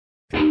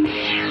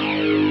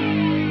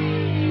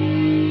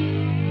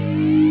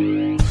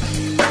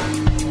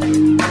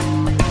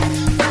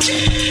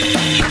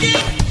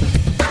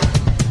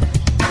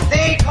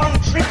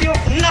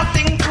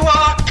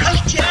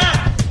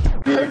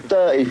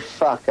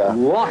fucker.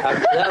 What a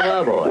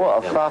clever boy.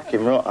 What a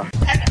fucking rotter.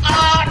 And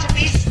are to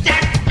be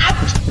stamped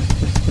out.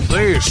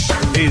 This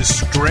is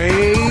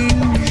Strange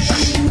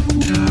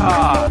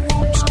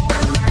Times.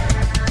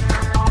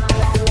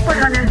 What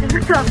on earth are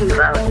you talking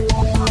about?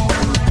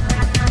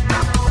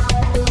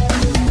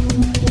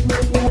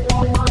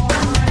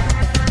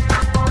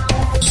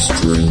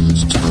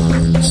 Strange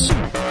Times.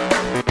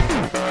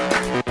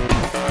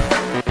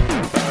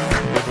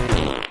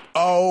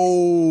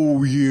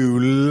 Oh, you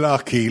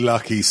lucky,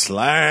 lucky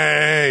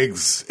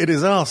slags. It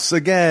is us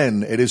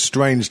again. It is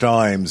Strange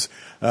Times.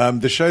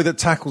 The show that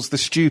tackles the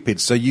stupid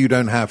so you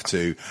don't have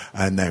to.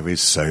 And there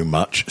is so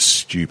much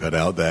stupid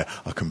out there.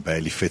 I can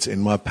barely fit it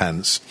in my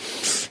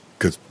pants.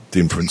 Because the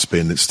inference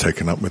bin it's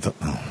taken up with...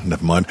 Oh,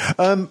 never mind.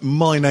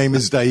 My name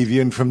is Davey,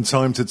 and from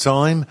time to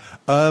time,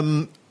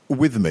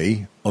 with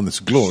me on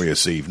this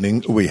glorious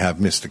evening, we have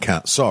Mr.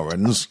 Cat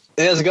Sorens.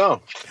 How's it going?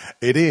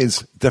 It is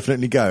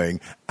definitely going.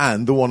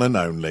 And the one and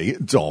only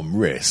Dom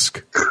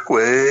Risk.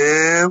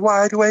 We're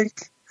wide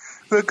awake.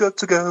 We're good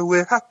to go.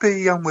 We're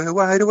happy and we're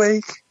wide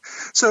awake.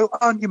 So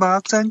on your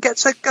marks and get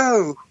set,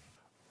 go.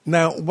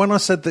 Now, when I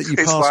said that you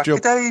It's passed your...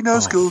 It's day, no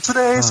school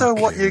today, so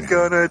what you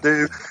hell. gonna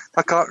do?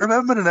 I can't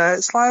remember the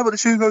next line, but the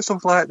tune goes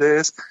something like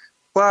this.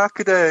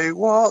 Whack-a-day,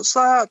 what's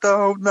that?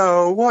 Don't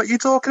know. What you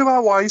talking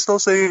about? Why are you still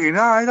singing?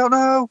 I don't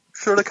know.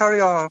 Should I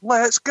carry on?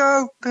 Let's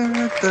go. Dun,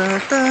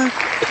 dun, dun.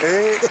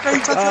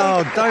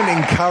 Oh, don't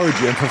encourage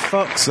him, for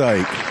fuck's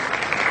sake.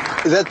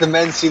 Is that the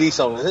Man City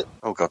song, is it?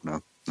 Oh, God,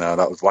 no. No,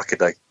 that was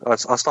Whack-a-day.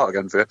 I'll start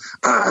again for you.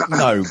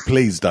 No,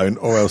 please don't,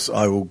 or else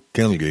I will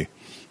kill you.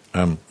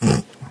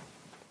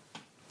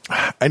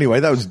 Anyway,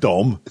 that was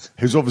Dom,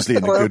 who's obviously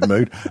in a good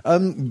mood.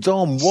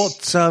 Dom,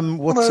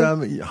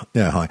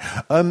 hi.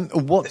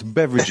 What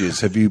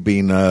beverages have you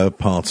been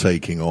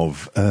partaking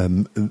of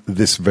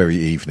this very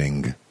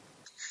evening?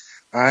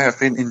 I have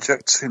been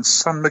injecting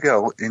San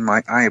Miguel in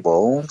my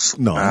eyeballs,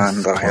 Nice,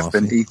 and I have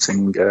been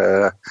eating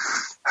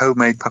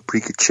homemade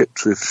paprika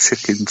chips with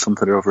chicken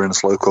something or other in a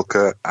slow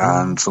cooker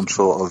and some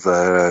sort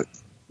of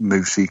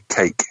moussey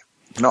cake.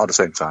 Not at the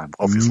same time,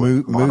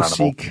 obviously.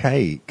 Moussey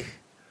cake?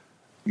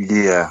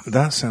 Yeah.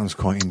 That sounds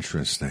quite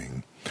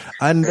interesting.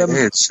 And It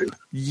is.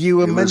 you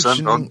were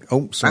mentioning...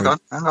 Oh, sorry.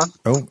 Hang on.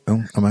 Oh,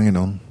 I'm hanging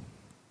on.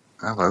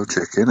 Hello,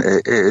 chicken.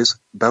 It is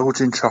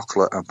Belgian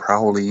chocolate and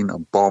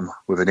praline bomb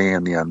with an E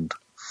in the end.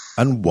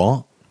 And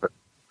what?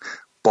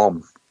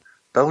 Bomb.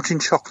 Belgian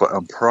chocolate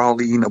and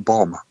praline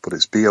bomb, but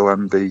it's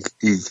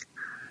B-O-M-B-E.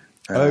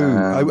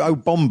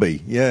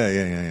 Bombi.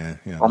 Yeah.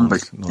 Bombi.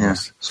 Nice. Yeah.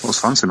 So it's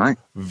fancy, mate.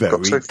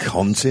 Very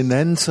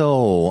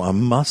continental, I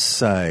must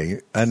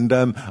say. And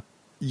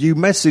you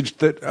messaged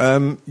that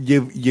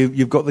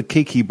you've got the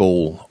Kiki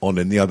ball on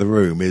in the other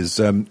room. Is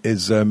your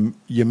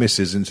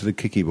missus into the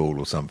Kiki ball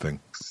or something?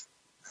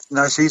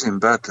 No, she's in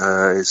bed.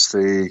 It's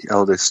the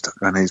eldest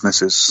and his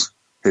missus.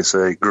 It's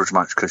a grudge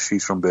match because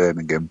she's from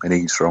Birmingham and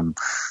he's from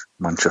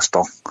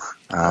Manchester.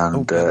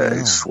 And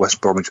it's West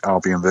Bromwich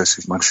Albion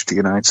versus Manchester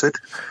United.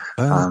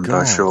 God.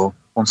 I show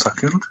 1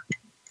 second.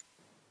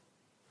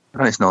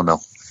 And it's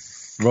 0-0.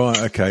 Right,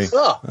 okay.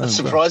 Oh, that's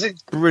surprising.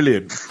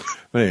 Brilliant.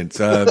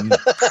 Action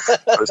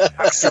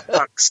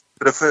packs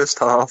for the first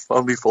half,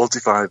 only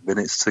 45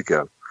 minutes to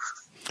go.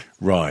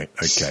 Right,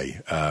 okay.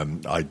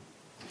 I'm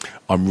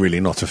really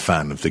not a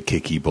fan of the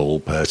Kiki ball,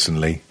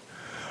 personally.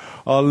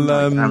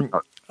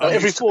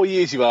 Every 4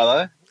 years you are,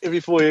 though. Every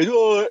 4 years.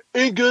 Oh,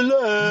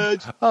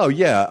 England! Oh,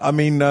 yeah. I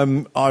mean,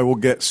 I will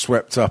get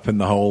swept up in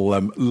the whole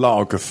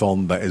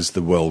lagathon that is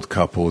the World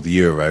Cup or the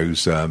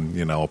Euros.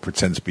 I'll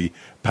pretend to be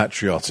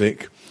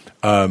patriotic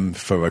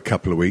for a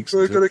couple of weeks.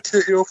 We're going to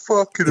kick your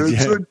fucking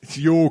husband. Yeah,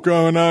 you're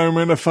going home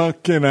in a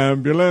fucking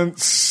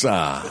ambulance.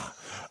 I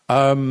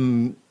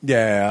kind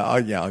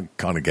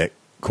of get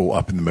caught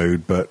up in the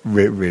mood, but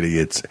really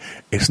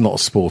it's not a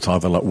sport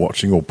either like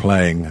watching or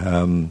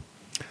playing.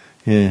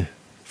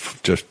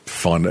 Just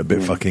find it a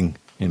bit fucking,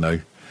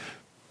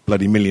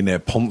 bloody millionaire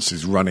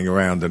ponces running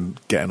around and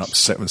getting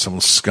upset when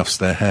someone scuffs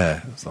their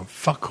hair. It's like,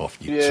 fuck off,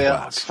 you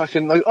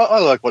twat. I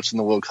like watching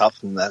the World Cup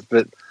and that,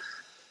 but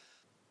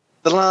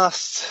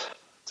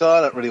so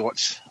I don't really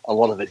watch a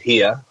lot of it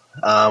here,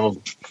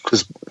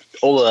 because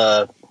all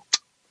the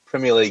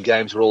Premier League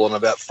games are all on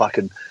about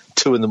fucking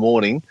 2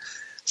 a.m,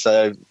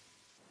 so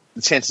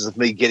the chances of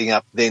me getting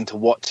up then to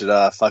watch it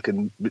are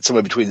fucking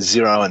somewhere between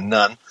 0 and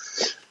none.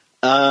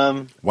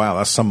 Wow,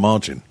 that's some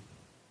margin.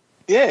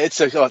 Yeah, it's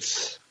like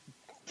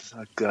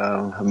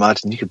a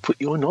margin you could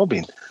put your knob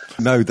in.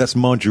 No, that's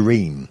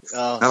margarine.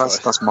 Oh, no,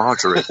 that's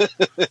Marjorie.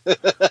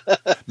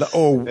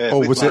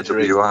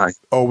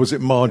 Was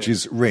it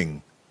Marge's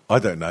ring? I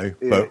don't know,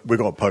 but we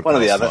got a podcast one or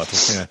the other.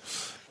 Title.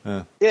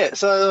 Yeah.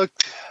 So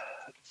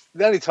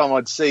the only time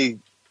I'd see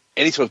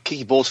any sort of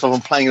kicky ball stuff, I'm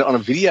playing it on a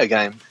video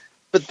game.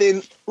 But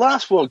then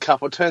last World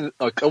Cup, I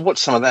watched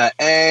some of that,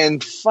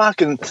 and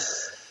fucking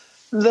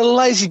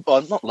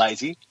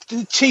the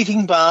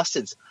cheating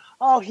bastards.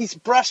 Oh, he's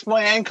brushed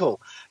my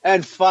ankle,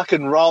 and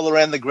fucking roll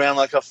around the ground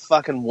like a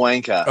fucking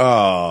wanker.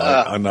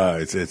 Oh, I know.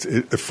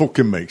 It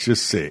fucking makes you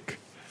sick.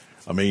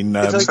 I mean,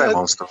 Same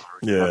old stuff.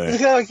 yeah. You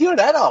go, you're an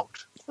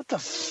adult. What the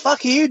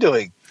fuck are you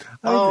doing?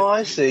 Oh,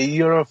 I see.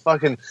 You're a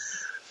fucking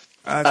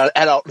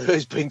adult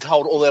who's been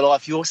told all their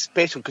life you're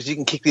special because you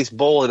can kick this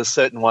ball in a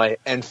certain way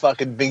and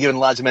fucking been given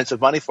large amounts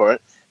of money for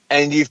it,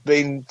 and you've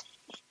been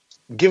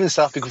given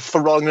stuff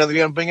for rolling another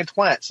and being a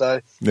twat.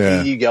 So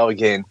here you go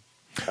again.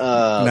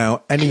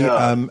 Now,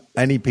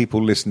 any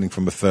people listening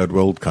from a third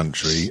world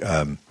country,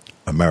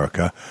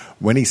 America,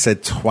 when he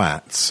said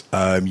twats,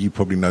 you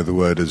probably know the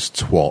word as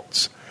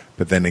twats.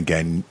 But then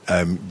again,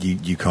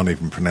 you can't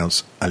even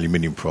pronounce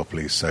aluminium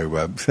properly,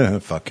 so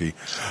fuck you.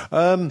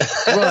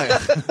 Right.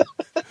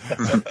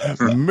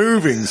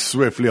 Moving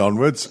swiftly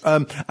onwards.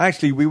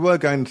 Actually, we were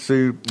going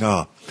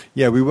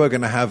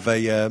to have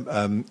a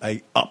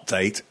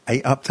update,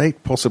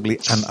 possibly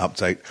an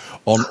update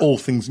on all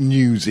things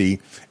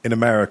newsy in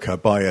America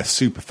by a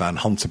superfan,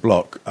 Hunter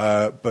Block.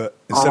 But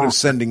instead of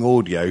sending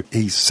audio,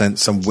 he sent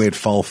some weird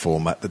file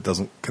format that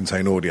doesn't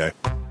contain audio.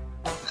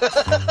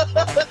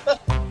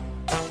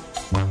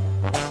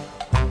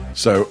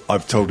 So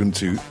I've told him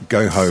to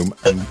go home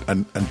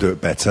and do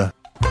it better.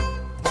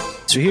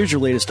 So here's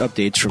your latest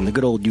updates from the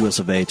good old US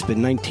of A. It's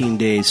been 19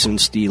 days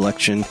since the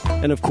election,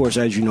 and of course,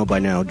 as you know by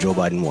now, Joe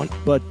Biden won.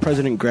 But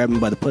President Grab him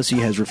by the pussy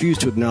has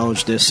refused to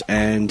acknowledge this,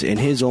 and in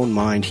his own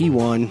mind, he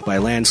won by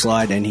a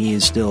landslide, and he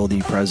is still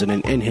the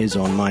president in his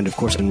own mind, of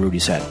course, in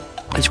Rudy's head.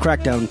 His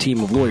crackdown team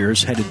of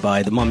lawyers, headed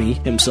by the mummy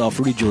himself,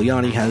 Rudy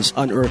Giuliani, has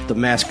unearthed a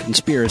mass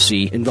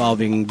conspiracy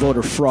involving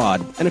voter fraud.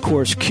 And of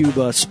course,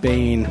 Cuba,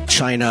 Spain,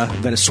 China,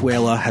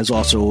 Venezuela has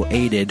also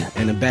aided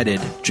and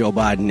abetted Joe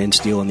Biden in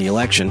stealing the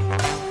election.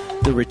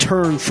 The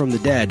return from the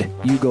dead,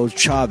 Hugo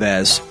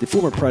Chavez, the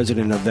former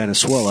president of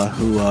Venezuela,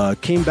 who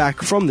came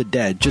back from the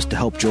dead just to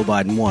help Joe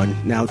Biden win.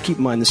 Now, keep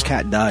in mind, this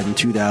cat died in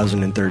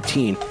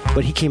 2013,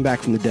 but he came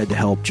back from the dead to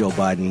help Joe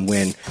Biden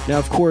win. Now,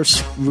 of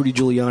course, Rudy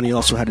Giuliani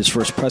also had his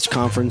first press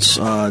conference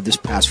this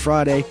past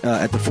Friday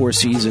at the Four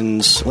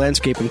Seasons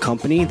Landscaping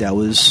Company.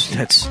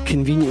 That's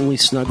conveniently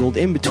snuggled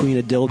in between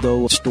a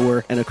dildo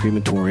store and a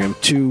crematorium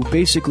to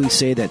basically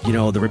say that,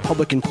 the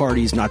Republican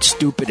Party is not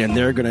stupid and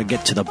they're going to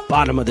get to the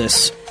bottom of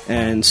this.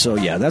 And so,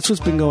 that's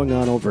what's been going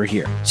on over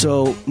here.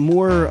 So,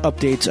 more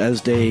updates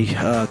as they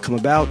come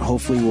about.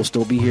 Hopefully, we'll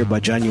still be here by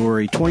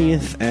January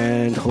 20th,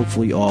 and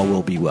hopefully all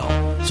will be well.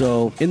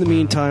 So, in the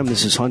meantime,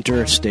 this is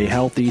Hunter. Stay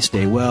healthy,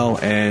 stay well,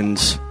 and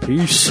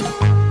peace. What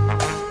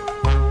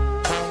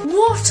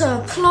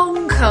a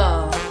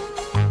plonker!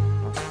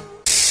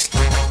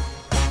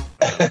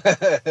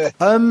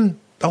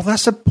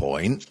 That's a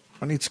point.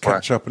 I need to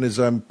catch up on his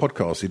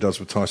podcast he does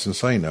with Tyson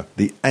Sainer,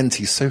 the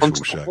Antisocial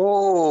Show.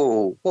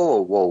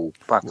 Whoa.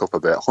 Back up a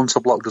bit. Hunter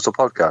Block does a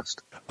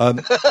podcast.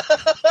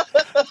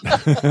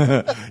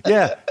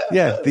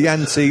 The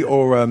anti,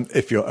 or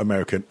if you're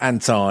American,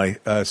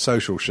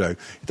 anti-social show.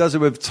 He does it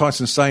with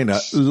Tyson Sainer,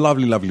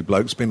 lovely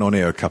bloke. He's been on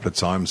here a couple of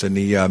times, and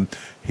he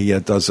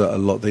does a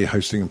lot of the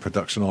hosting and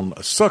production on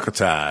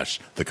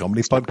Succotash, the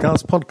comedy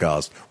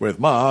podcast with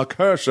Mark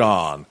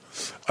Hershon.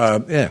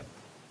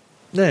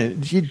 Yeah,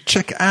 you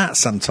check it out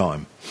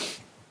sometime.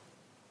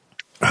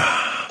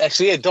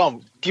 Actually,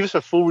 Dom, give us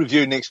a full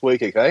review next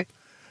week, okay?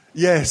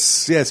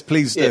 Yes,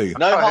 please do. Yeah,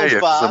 no holds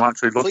barred. I'm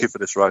actually looking for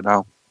this right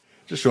now.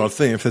 Just trying to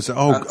think if there's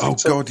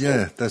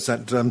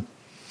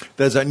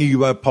there's that new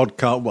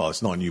podcast. Well,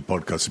 it's not a new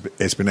podcast;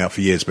 it's been out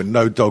for years. But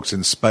No Dogs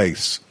in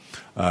Space.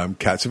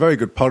 It's a very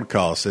good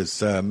podcast. It's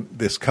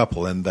this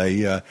couple, and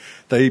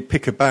they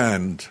pick a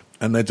band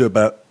and they do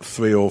about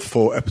 3 or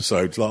 4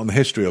 episodes on the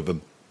history of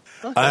them.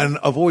 Okay. And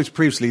I've always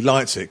previously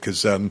liked it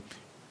because, by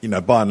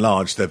and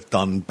large, they've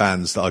done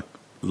bands that I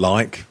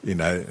like,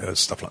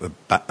 stuff like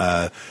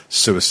the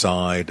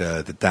Suicide,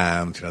 the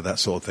Damned, that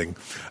sort of thing.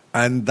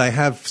 And they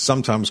have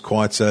sometimes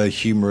quite a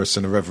humorous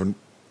and irreverent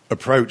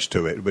approach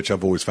to it, which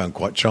I've always found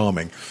quite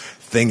charming.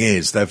 Thing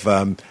is, they've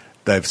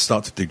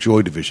started to do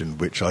Joy Division,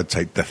 which I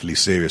take definitely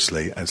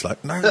seriously. And it's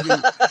like, no,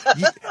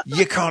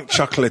 you can't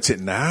chuckle at it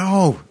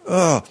now.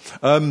 But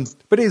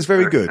it is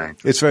very good.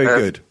 It's very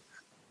good.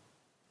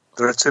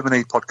 There are too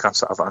many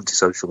podcasts that have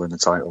antisocial in the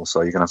title,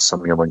 so you're going to have to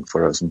send me a link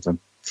for it or something.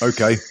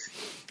 Okay.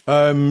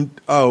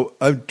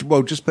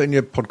 Well, just put in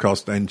your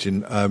podcast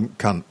engine,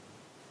 cunt.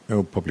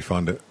 You'll probably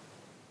find it.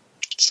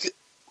 Just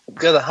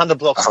go to the Hunter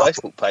Block's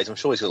Facebook page. I'm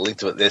sure he's got a link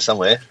to it there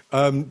somewhere.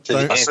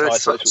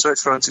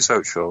 Search for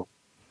antisocial.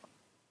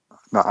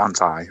 Not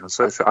anti. I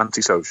search for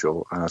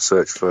antisocial, and I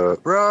search for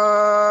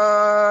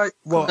right.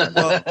 Well,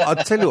 I'll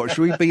tell you what.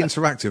 Should we be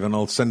interactive, and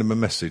I'll send him a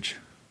message?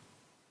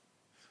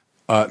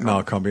 No,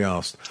 I can't be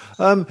asked.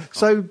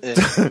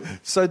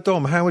 So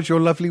Dom, how has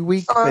your lovely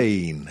week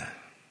been?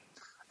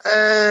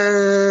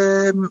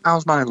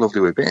 How's my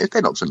lovely week been? It's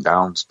been ups and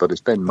downs, but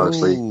it's been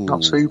mostly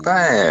not too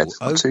bad.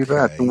 Not too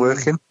bad. Been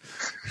working.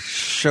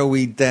 Shall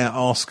we dare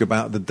ask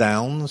about the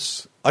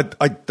downs? I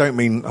don't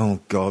mean,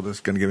 oh God, that's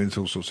going to get into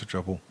all sorts of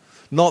trouble.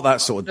 Not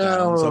that sort of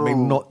downs. I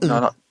mean, no.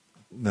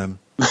 No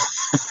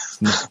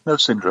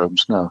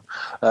syndromes, no.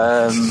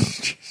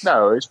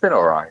 No, it's been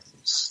all right.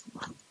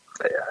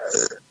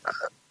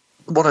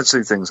 one or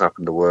two things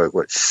happened to work,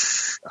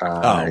 which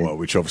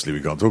which obviously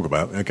we can't talk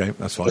about. Okay,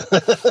 that's fine.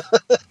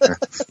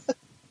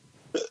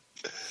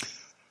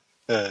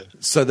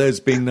 So there's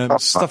been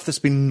stuff that's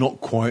been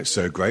not quite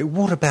so great.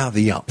 What about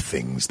the up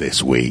things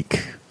this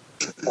week?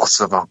 What's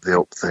about the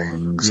up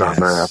things?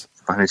 Yes. I've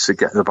managed to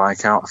get the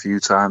bike out a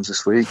few times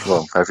this week.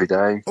 Well, every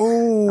day.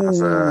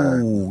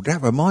 Oh,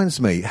 that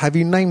reminds me. Have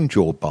you named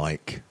your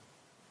bike?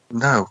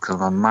 No, because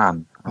I'm a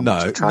man.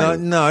 No.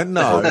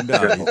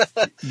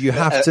 You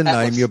have to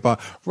name your bike.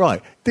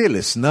 Right, dear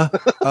listener,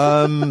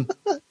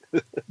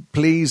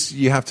 please,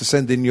 you have to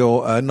send in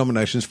your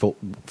nominations for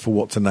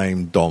what to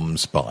name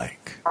Dom's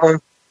bike. Oh.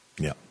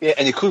 Yeah,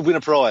 and you could win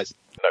a prize.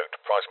 Note,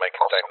 prize may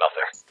contain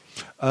nothing.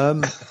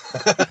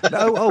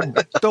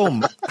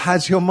 Dom,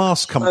 has your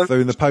mask come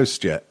through in the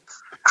post yet?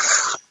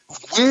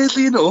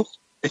 Weirdly enough,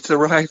 it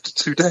arrived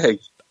today.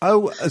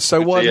 Oh, so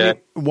why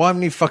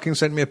haven't you fucking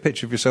sent me a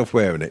picture of yourself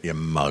wearing it, you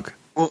mug?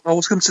 Well, I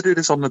was going to do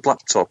this on the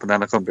laptop, and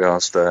then I couldn't be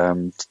asked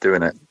doing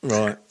it.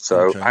 Right.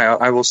 So okay.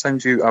 I will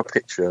send you a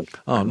picture.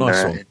 Oh,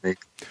 nice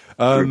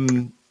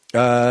one.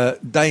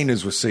 Dane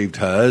has received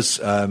hers,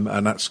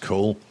 and that's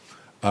cool.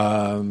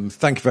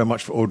 Thank you very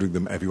much for ordering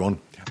them, everyone.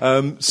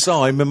 Si,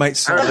 my mate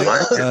Si.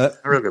 I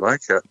really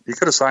like it. You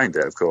could have signed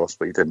it, of course,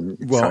 but you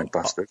didn't. You giant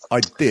bastard. I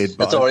did,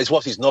 but That's all right. He's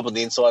washed his knob on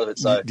the inside of it,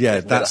 so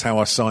yeah, that's how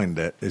I signed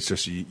it. It's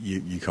just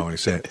you can't really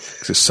see it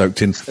because it's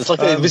soaked in. It's like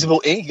the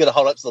invisible ink. You got to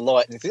hold up to the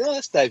light, and you think, "Oh,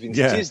 that's David."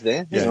 Yeah, Cheers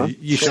there. yeah.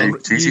 You shine,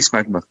 Cheesy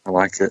smegma. I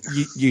like it.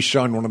 you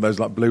shine one of those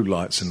like blue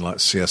lights in like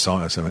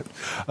CSI or something.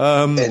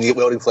 And you get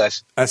welding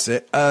flash. That's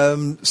it.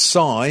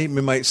 Si,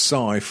 my mate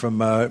Si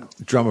from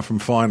drummer from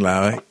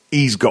Feinlauer,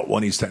 he's got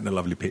one. He's taken a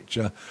lovely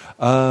picture.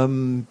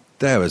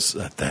 There's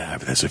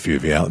a few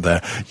of you out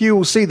there. You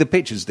will see the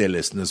pictures, dear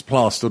listeners,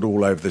 plastered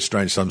all over the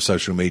Strange Times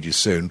social media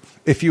soon.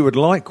 If you would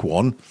like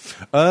one,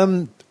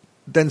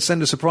 then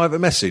send us a private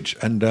message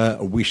and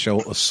we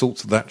shall sort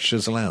that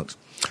shizzle out.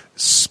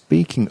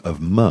 Speaking of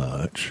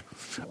merch,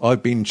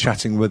 I've been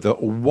chatting with a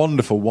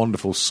wonderful,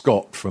 wonderful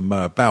Scott from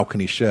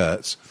Balcony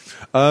Shirts,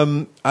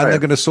 and they're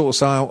going to sort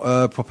us out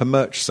a proper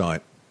merch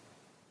site.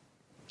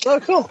 Oh,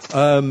 cool.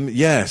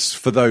 Yes,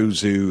 for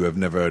those who have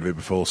never heard of it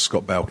before,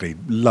 Scott Balcony,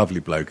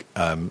 lovely bloke.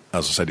 As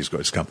I said, he's got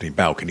his company,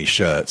 Balcony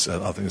Shirts.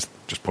 I think it's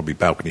just probably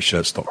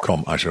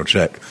balconyshirts.com, I shall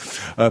check.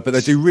 But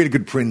they do really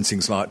good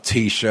printings like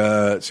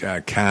T-shirts,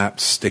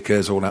 caps,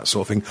 stickers, all that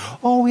sort of thing.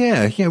 Oh,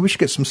 yeah, we should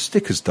get some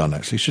stickers done,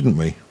 actually, shouldn't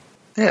we?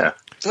 Yeah,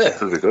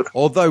 that'd be good.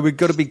 Although we've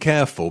got to be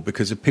careful,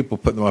 because if people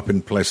put them up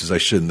in places they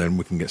shouldn't, then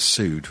we can get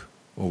sued.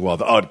 Or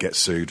rather, I'd get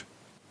sued.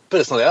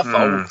 But it's not our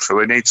fault. So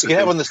we need to. You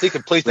have on the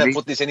sticker, please don't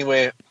put this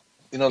anywhere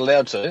you're not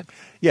allowed to.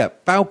 Yeah,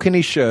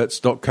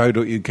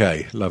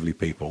 balconyshirts.co.uk. Lovely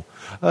people.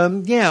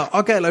 I'll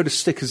get a load of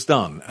stickers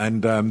done.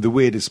 And the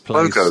weirdest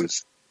place.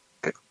 Logos.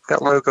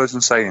 Get logos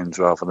and sayings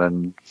rather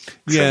than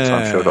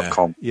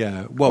ShaneTimeShow.com.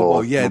 Yeah.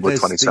 Number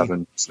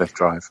 27, Smith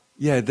Drive.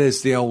 Yeah,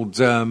 there's the old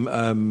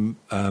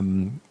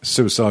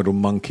suicidal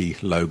monkey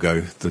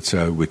logo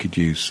that we could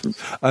use.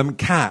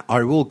 Kat,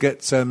 I will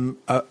get a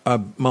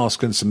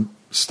mask and some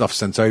stuff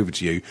sent over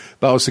to you,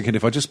 but I was thinking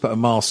if I just put a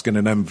mask in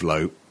an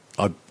envelope,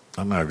 I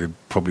don't know, it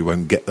probably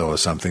won't get there or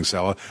something,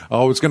 so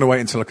I was going to wait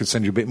until I could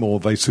send you a bit more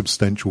of a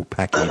substantial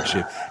package,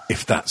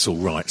 if that's all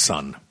right,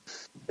 son.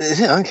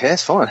 Yeah, okay,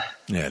 that's fine.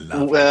 Yeah,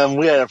 lovely.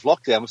 We're out of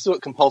lockdown. We've still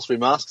got compulsory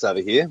masks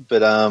over here,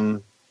 but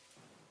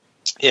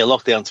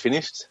lockdown's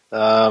finished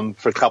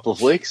for a couple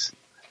of weeks.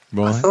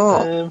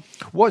 Right.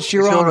 What's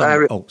your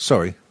area? Oh,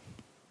 sorry.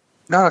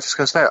 No, I was just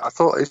going to say, I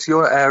thought, is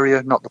your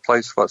area not the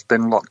place that's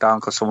been locked down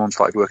because someone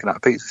started working at a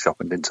pizza shop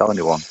and didn't tell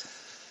anyone?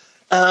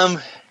 In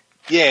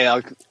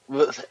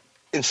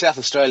South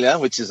Australia,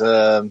 which is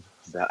about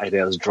 8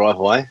 hours drive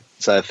away,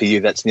 so for you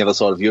that's on the other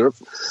side of Europe,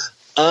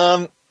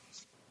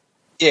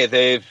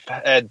 they've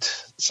had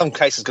some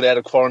cases got out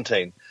of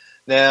quarantine.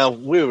 Now,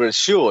 we were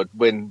assured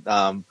when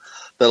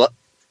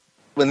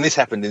this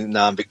happened in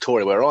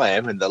Victoria, where I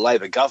am, and the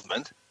Labor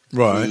government,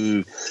 right,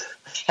 who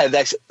had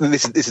actually,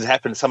 this had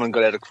happened, someone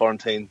got out of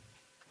quarantine.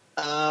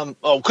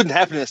 Couldn't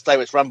happen in a state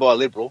that's run by a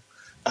Liberal.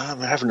 It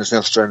happened in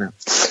South Australia.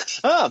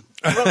 Run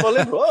by a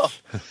Liberal. Oh.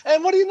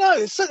 And what do you know?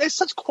 It's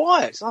such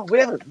quiet. Oh,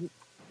 whatever.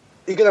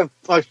 You're going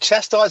to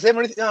chastise them or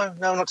anything? No, I'm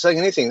not saying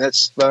anything.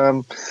 That's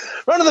run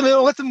of the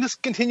mill. Let them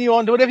just continue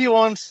on, do whatever you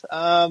want.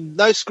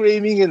 No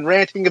screaming and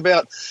ranting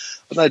about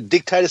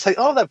dictators saying,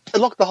 they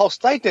locked the whole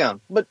state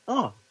down. But,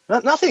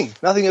 nothing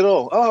at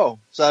all. Oh,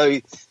 so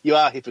you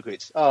are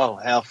hypocrites. Oh,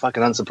 how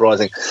fucking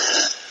unsurprising.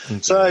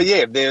 Okay. So,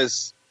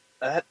 there's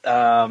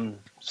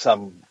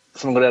someone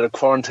got out of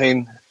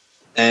quarantine,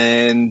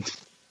 and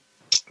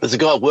there's a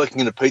guy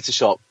working in a pizza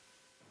shop.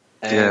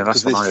 And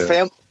that's what I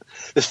heard.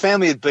 The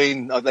family had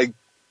been,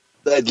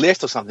 they'd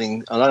left or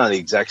something, I don't know the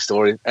exact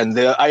story, and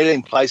there are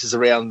 18 places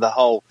around the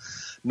whole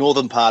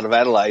northern part of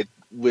Adelaide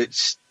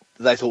which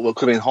they thought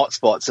could have been hot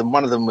spots, and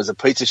one of them was a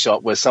pizza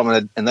shop where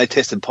someone and they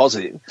tested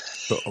positive.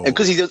 And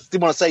because he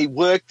didn't want to say he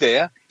worked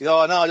there, he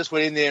said, I just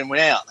went in there and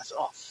went out. I said,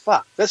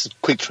 fuck, that's a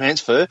quick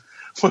transfer.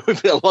 We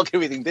better lock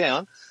everything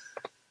down.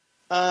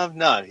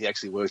 No, he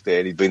actually worked there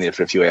and he'd been there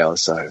for a few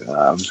hours.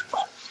 So,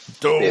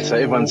 so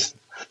everyone's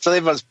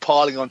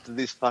piling onto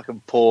this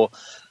fucking poor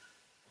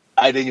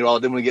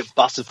 18-year-old. Then we get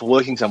busted for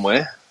working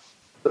somewhere.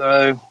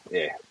 So,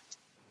 yeah.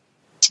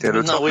 Yeah,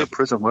 they're talking in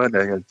prison, weren't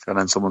they? And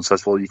then someone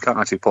says, well, you can't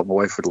actually put him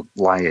away for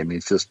lying.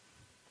 He's just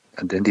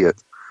an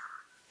idiot.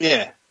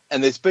 Yeah,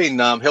 and there's been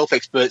health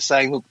experts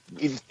saying, look,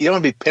 you don't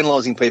want to be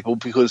penalising people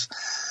because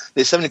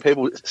there's so many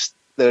people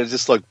that are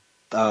just like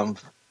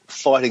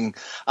fighting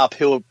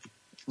uphill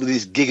with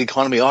this gig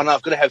economy. Oh, no,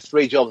 I've got to have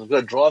 3 jobs. I've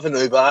got to drive an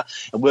Uber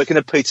and work in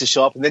a pizza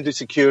shop and then do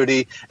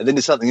security and then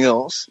do something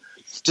else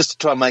just to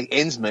try and make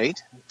ends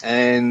meet.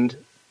 And,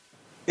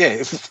 yeah,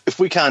 if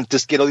we can't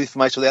just get all the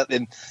information without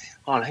then,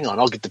 oh, hang on,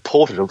 I'll get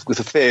deported with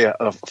a fare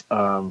of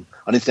an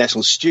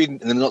international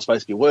student and they're not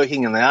supposed to be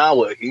working and they are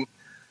working,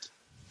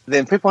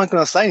 then people aren't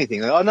going to say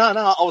anything. They go, oh, no,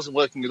 I wasn't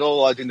working at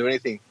all. I didn't do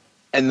anything.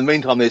 And in the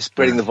meantime, they're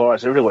spreading the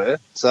virus everywhere.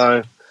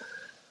 So,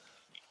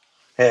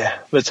 yeah,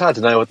 but it's hard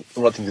to know what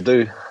the right thing to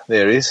do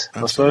there is,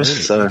 Absolutely. I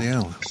suppose.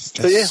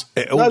 So, but yeah,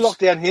 no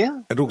lockdown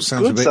here. It all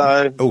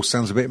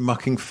sounds a bit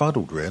mucking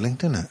fuddled, really,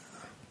 doesn't it?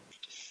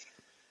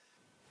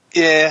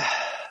 Yeah.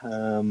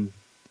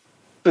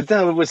 But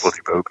no, it was...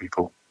 Bloody boat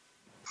people.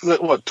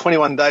 What,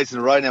 21 days in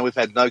a row now we've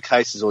had no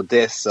cases or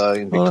deaths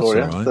in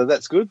Victoria, that's all right. So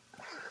that's good.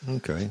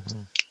 Okay.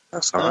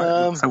 That's all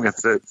right. I think we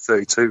had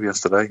 32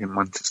 yesterday in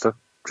Manchester,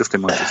 just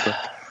in Manchester.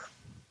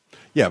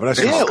 Yeah, but that's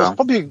It was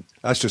probably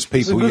that's just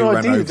it's a people good you ran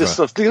idea. over. Just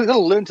you've got to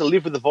learn to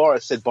live with the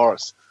virus, said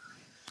Boris.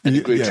 And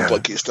agreed Yeah. to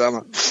like Keir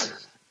Starmer.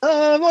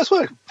 Nice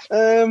work.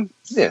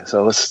 Yeah,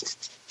 so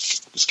let's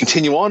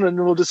continue on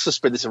and we'll just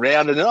spread this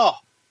around and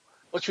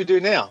what should we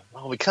do now?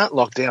 Oh, we can't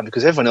lock down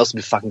because everyone else will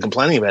be fucking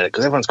complaining about it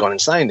because everyone's gone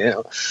insane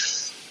now.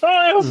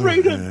 Oh,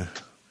 freedom. Yeah.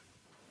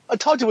 I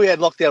told you we had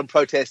lockdown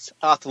protests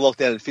after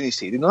lockdown had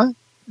finished here, didn't I?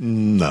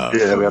 No.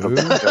 Yeah, we had a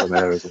down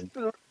there as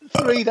well.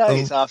 3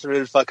 days after it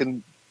had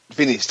fucking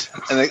finished.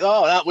 And they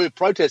go, no, we're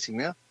protesting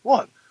now.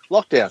 What?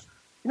 Lockdown.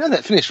 You know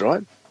that finished,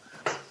 right?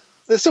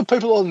 There's still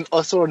people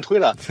I saw on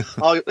Twitter.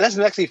 Oh, it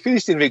hasn't actually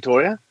finished in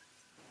Victoria.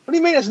 What do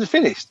you mean it hasn't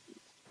finished?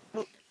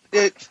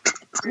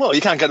 Well,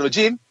 you can't go to a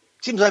gym.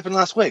 Gym's open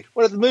last week.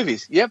 What about the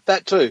movies? Yep,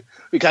 that too.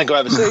 We can't go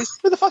overseas.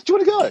 Where the fuck do you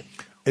want to go?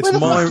 Where the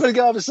fuck do you want to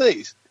go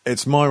overseas?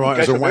 It's my right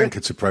as a somewhere.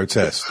 wanker to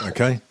protest,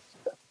 okay?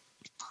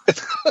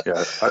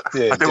 Yeah, I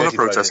didn't want to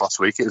protest last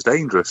week. It was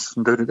dangerous.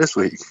 I'm doing it this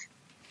week.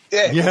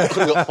 Yeah. I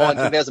could have got fined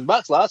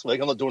 $10,000 last week.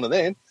 I'm not doing it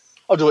then.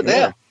 I'll do it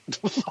now.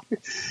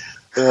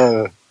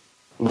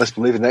 We must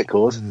believe in that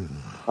cause.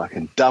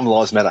 Fucking dumb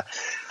lives matter.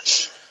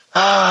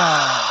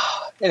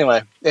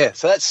 Anyway, yeah,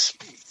 so that's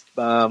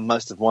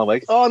most of my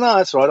week. Oh, no,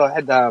 that's right. I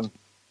had...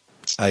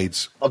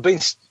 AIDS.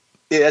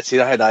 Yeah, that's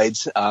it. I had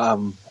AIDS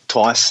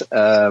twice. My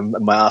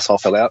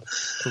arsehole fell out.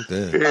 Oh,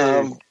 dear.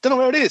 Don't know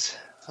where it is.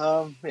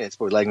 Yeah, it's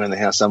probably laying around the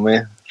house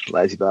somewhere.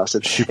 Lazy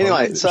bastard. She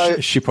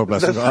probably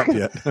hasn't got up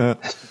yet. The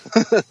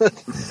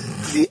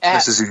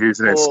app This is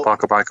using it to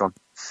spark a bike on.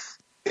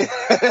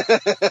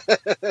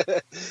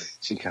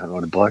 She can't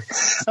ride a bike.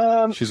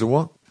 She's a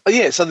what?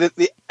 Yeah, so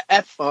the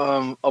app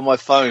on my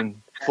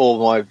phone for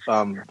my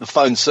the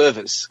phone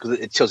service, because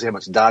it tells you how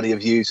much data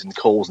you've used and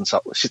calls and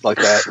stuff, shit like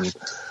that, and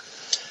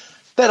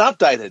that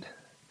updated.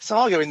 So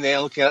I go in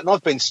there looking at it, and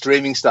I've been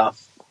streaming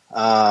stuff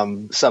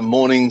some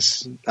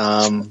mornings,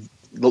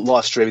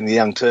 live streaming the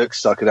Young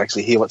Turks, so I could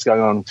actually hear what's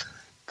going on,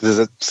 because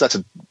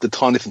the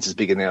time difference is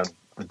bigger now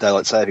with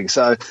daylight saving.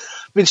 So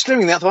I've been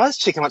streaming that. I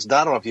just check how much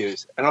data I've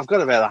used, and I've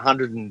got about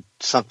 110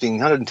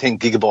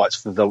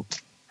 gigabytes for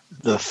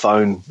the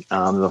phone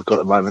that I've got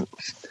at the moment.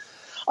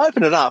 I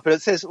open it up and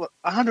it says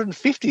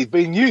 150 has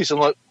been used. I'm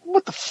like,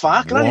 what the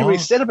fuck? It only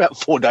reset about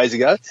 4 days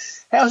ago.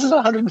 How is this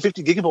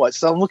 150 gigabytes?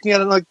 So I'm looking at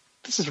it and like,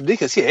 this is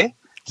ridiculous. Yeah,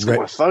 it's got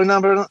my phone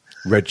number.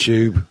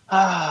 RedTube.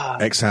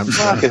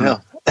 X-Hamster. Fucking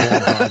hell.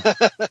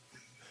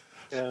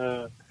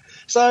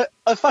 So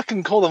I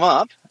fucking call them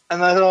up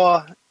and they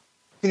go,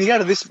 can you go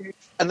to this?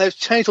 And they've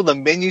changed all the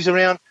menus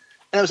around,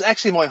 and it was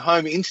actually my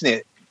home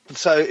internet.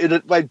 So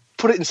they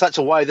put it in such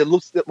a way that it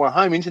looks that my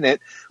home internet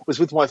was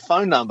with my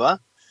phone number,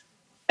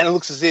 and it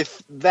looks as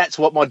if that's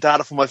what my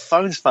data for my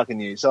phone's fucking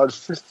used. So I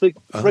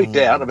freaked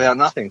out about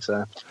nothing.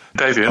 So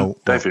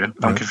Davian,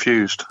 I'm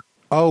confused.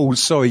 Oh,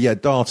 sorry, yeah,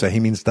 data. He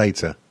means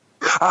data.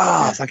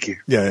 Ah, thank you.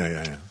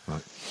 Yeah.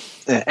 Right.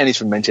 yeah, and he's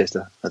from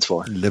Manchester. That's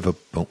why.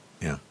 Liverpool,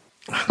 yeah.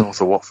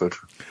 North of Watford.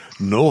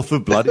 North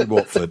of bloody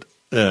Watford.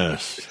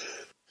 Yes.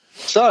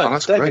 So,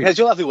 that's David, great. how's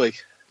your lovely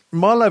week?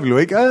 My lovely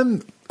week.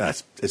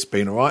 It's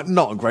been all right.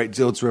 Not a great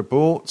deal to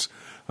report.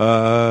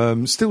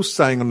 Still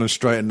staying on the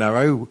straight and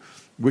narrow,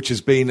 which has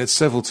been at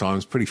several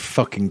times pretty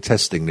fucking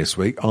testing this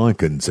week, I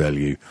can tell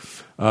you.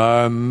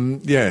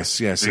 Yes.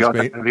 Have you got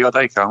a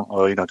day count,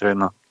 or are you not doing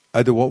that?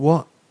 I do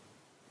what?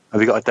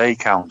 Have you got a day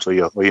count, or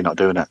you're not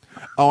doing it?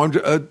 Oh,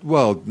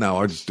 no,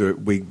 I just do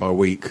it week by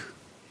week.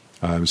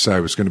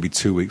 So it's going to be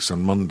 2 weeks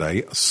on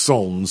Monday.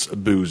 Sans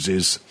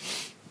boozes.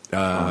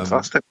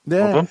 Fantastic.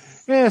 Yeah, Well done.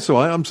 yeah. So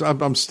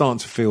I'm starting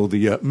to feel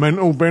the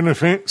mental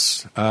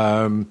benefits.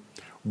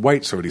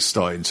 weight's already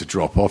starting to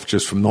drop off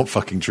just from not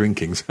fucking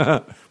drinking,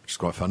 which is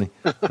quite funny.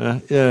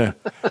 Yeah.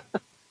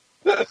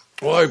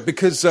 Well,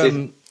 because,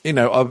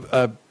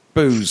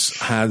 booze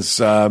has,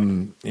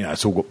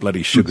 it's all got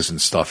bloody sugars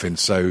and stuff in,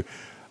 so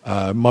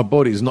my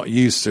body is not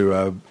used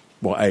to,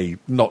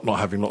 not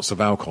having lots of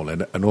alcohol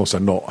in it, and also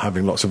not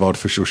having lots of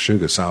artificial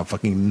sugar, so I'm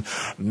fucking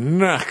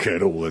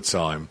knackered all the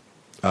time.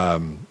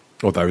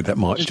 Although that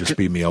might just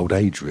be me old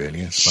age,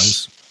 really, I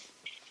suppose.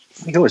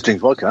 You can always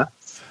drink vodka.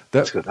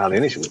 That's got hardly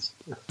any sugars.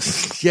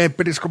 Yeah,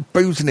 but it's got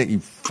booze in it, you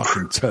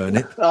fucking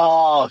turnip.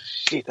 Oh,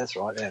 shit, that's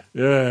right, yeah.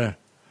 Yeah.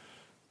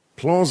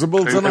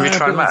 Plausible deniability. Have you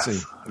tried meth?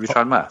 Have you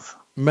tried meth?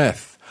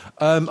 Meth.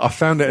 I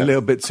found it a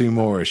little bit too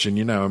Moorish, and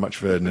you know how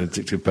much of an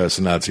addictive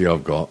personality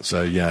I've got.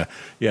 So, yeah,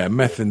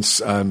 meth and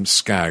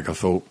skag, I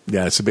thought,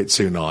 yeah, it's a bit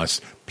too nice.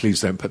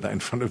 Please don't put that in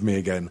front of me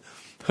again.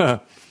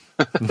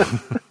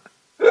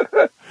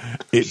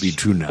 It'd be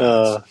too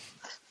nice.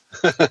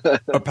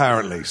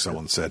 Apparently,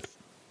 someone said.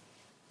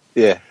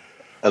 Yeah,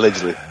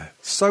 allegedly.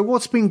 So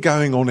what's been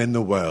going on in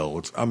the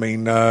world? I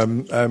mean,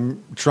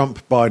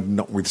 Trump, Biden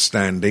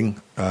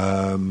notwithstanding,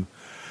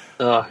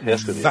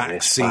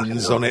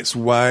 vaccines on its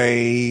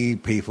way,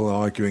 people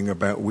arguing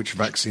about which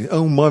vaccine.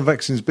 Oh, my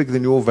vaccine's bigger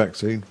than your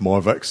vaccine. My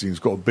vaccine's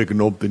got a bigger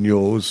knob than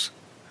yours.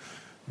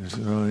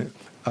 Right.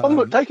 I'm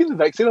not taking the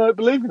vaccine, I don't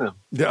believe in them.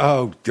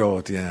 Oh,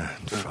 God, yeah.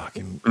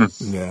 Fucking,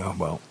 yeah,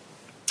 well.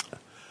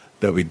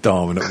 There'll be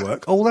Darwin at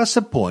work. Oh, that's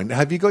the point.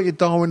 Have you got your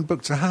Darwin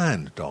book to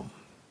hand, Dom?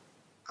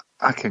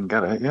 I can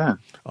get it, yeah.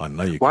 I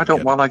know you.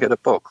 While I get the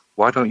book,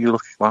 why don't you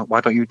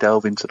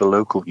delve into the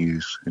local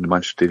news in the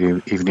Manchester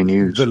Evening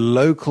News? The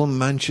local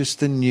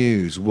Manchester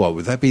News. What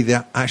would that be?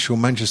 The actual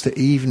Manchester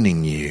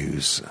Evening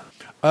News.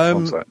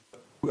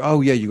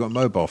 Oh yeah, you got a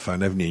mobile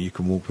phone, haven't you? You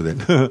can walk with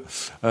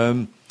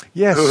it.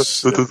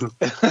 Yes.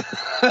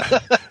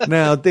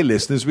 Now, dear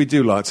listeners, we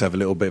do like to have a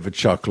little bit of a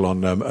chuckle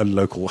on a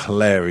local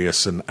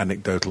hilarious and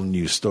anecdotal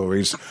news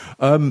stories.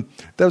 There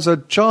was a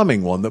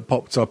charming one that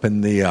popped up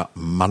in the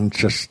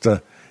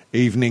Manchester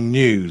Evening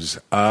News.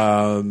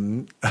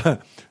 The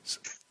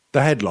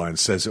headline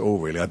says it all,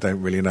 really. I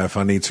don't really know if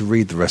I need to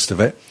read the rest of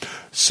it.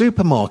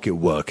 Supermarket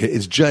worker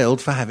is jailed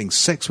for having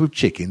sex with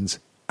chickens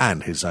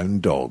and his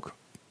own dog.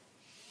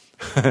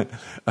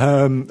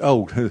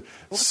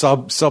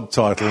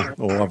 Subtitle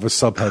or other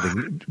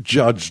subheading.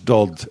 Judge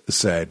Dodd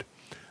said,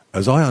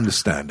 as I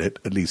understand it,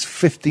 at least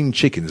 15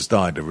 chickens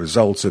died as a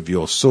result of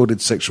your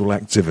sordid sexual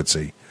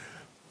activity.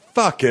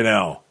 Fucking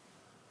hell.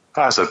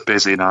 That's a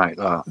busy night,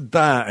 that.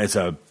 That is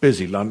a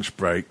busy lunch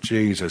break.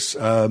 Jesus.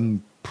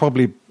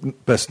 Probably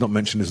best not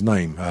mention his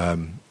name.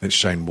 It's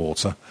Shane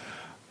Water.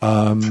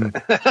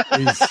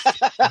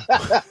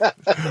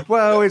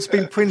 Well, it's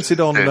been printed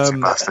on.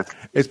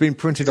 It's been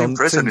printed on. In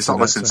prison, he's not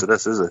listening to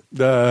this, is it?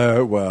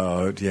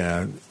 Well,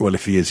 yeah. Well,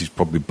 if he is, he's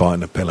probably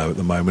biting a pillow at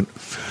the moment.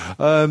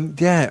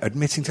 Yeah,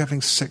 admitting to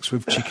having sex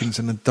with chickens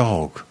and a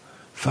dog.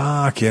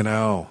 Fucking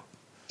hell.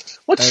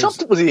 What shop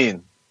was he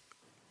in?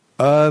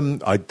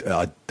 I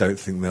don't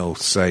think they'll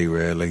say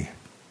really,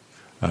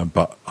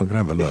 but I'm gonna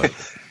have a look.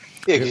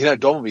 Yeah, because you know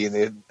Dom will be in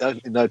there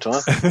in no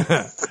time.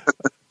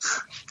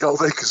 Got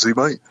vacancy,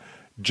 mate.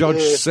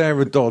 Judge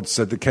Sarah Dodd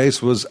said the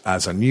case was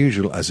as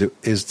unusual as it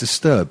is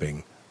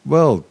disturbing.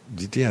 Well,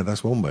 yeah,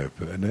 that's one way of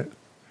putting it.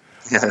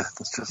 Yeah,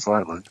 that's just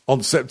slightly.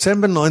 On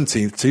September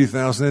 19th,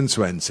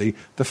 2020,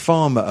 the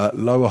farmer at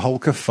Lower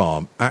Holker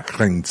Farm,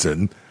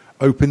 Accrington,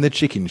 opened the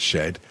chicken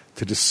shed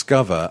to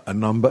discover a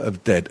number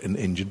of dead and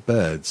injured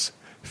birds.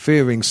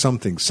 Fearing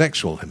something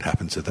sexual had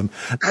happened to them.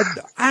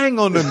 Hang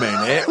on a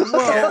minute.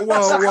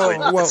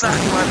 Whoa.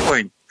 Exactly my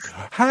point.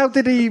 How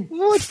did he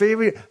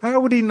fear it? How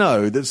would he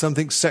know that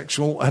something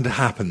sexual had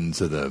happened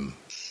to them?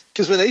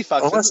 Because when he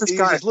fucks, he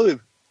uses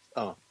lube.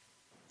 Oh.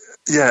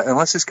 Yeah,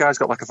 unless this guy's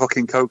got like a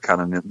fucking Coke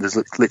can and there's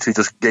literally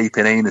just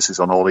gaping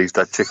anuses on all these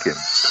dead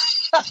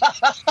chickens.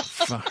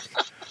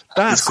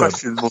 This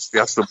question must be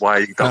asked him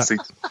why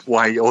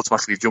he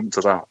automatically jumped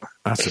to that.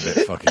 That's a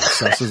bit fucking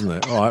sus, isn't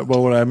it? All right,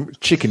 well,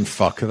 chicken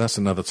fucker, that's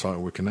another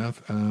title we can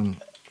have.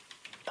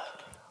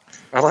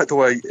 I like the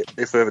way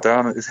further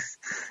down,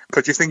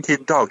 because you're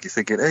thinking dog, you're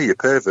thinking, hey, you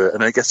pervert,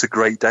 and then it gets a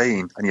Great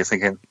Dane, and you're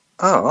thinking,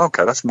 oh,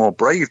 okay, that's more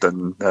brave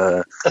than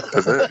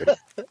perverted.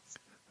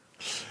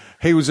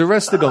 He was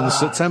arrested on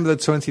September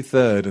the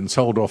 23rd and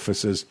told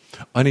officers,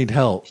 I need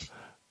help.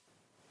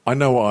 I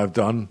know what I've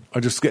done. I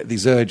just get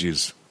these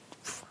urges.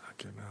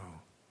 Fucking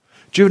hell.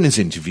 During his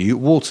interview,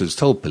 Waters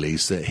told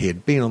police that he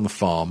had been on the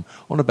farm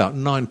on about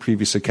 9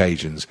 previous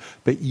occasions,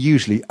 but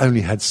usually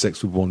only had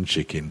sex with one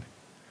chicken.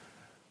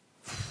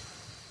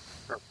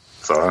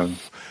 So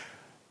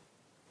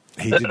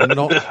he did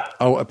not.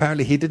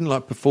 Apparently he didn't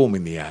like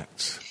performing the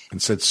act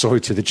and said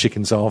sorry to the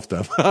chickens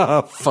after.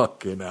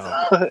 Fucking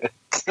hell.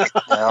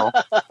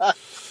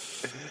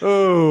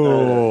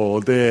 Oh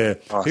dear.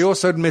 He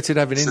also admitted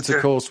having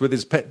intercourse with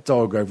his pet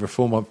dog over a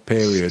 4-month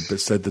period, but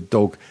said the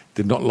dog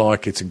did not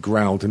like it and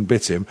growled and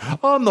bit him.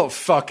 I'm not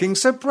fucking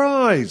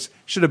surprised.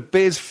 Should have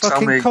bit his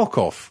fucking cock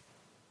off.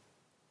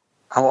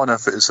 I want to know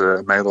if it's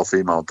a male or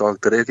female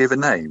dog. Did they give a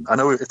name? I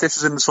know if this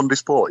is in the Sunday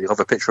Sport, you'll have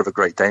a picture of a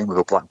Great Dane with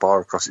a black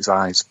bar across its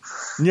eyes.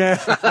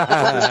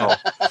 Yeah.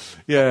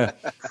 Yeah.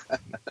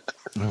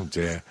 Oh,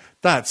 dear.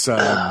 That's,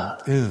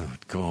 oh,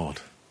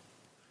 God.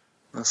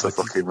 That's a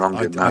fucking wrong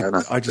in that, isn't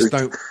it? I just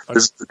don't...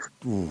 There's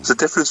a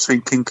difference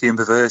between kinky and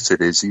perverted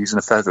is using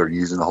a feather and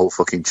using a whole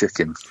fucking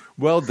chicken.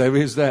 Well, there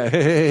is that.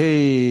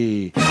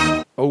 Hey!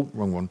 Oh,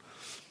 wrong one.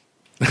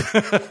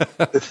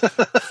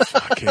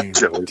 Fucking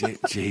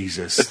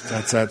Jesus.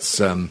 That's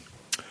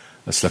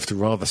left a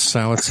rather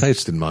sour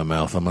taste in my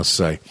mouth, I must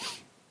say.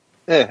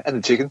 Yeah, and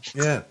the chicken.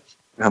 Yeah.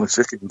 And the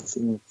chicken.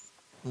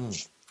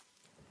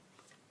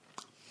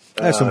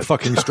 There's some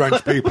fucking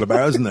strange people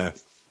about, isn't there?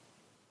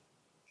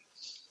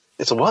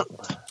 It's a what?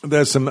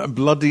 There's some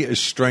bloody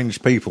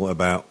strange people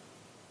about.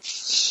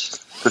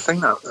 The thing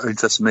that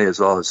interests me as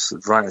well is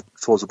right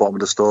towards the bottom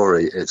of the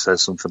story, it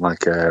says something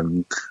like,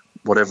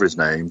 whatever his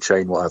name,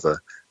 Shane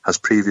whatever, has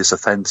previous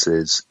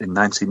offences in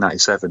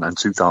 1997 and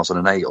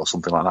 2008 or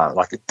something like that,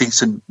 like a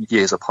decent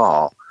years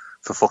apart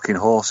for fucking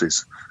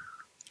horses.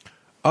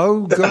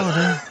 Oh,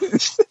 God.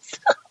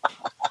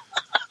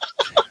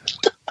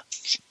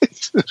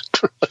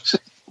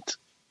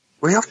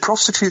 We have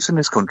prostitutes in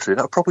this country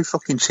that are probably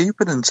fucking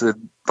cheaper than to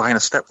buying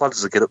a stepladder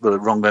to get up the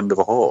wrong end of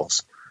a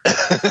horse.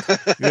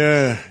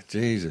 Yeah,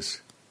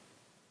 Jesus.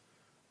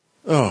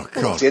 Oh,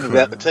 God. It's the end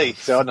about the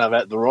teeth, so I know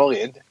about the wrong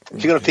end.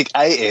 If you're going to pick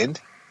a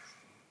end...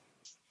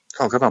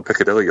 Oh, God, on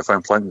Piccadilly, you'll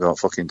find plenty of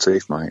fucking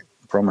teeth, mate.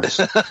 I promise.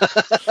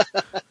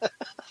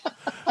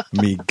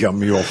 Me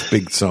gum you off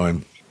big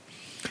time.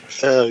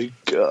 Oh,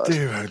 God.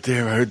 Dear, oh,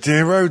 dear, oh,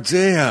 dear, oh,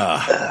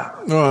 dear.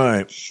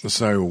 Right,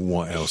 so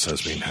what else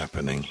has been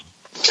happening?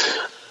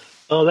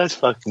 Oh, that's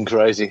fucking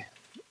crazy.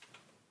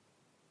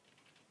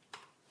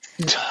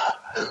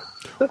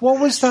 What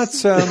was that?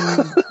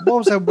 What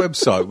was that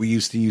website we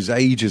used to use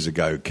ages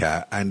ago,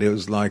 Kat? And it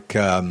was like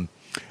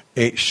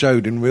it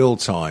showed in real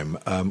time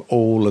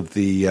all of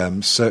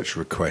the search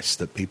requests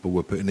that people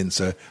were putting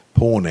into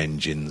porn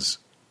engines.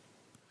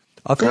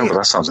 I think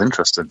that sounds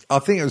interesting. I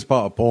think it was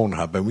part of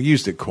Pornhub, and we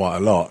used it quite a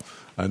lot.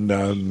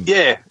 And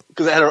yeah,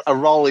 because it had a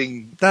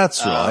rolling.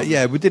 That's right.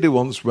 Yeah, we did it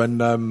once when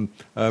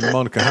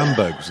Monica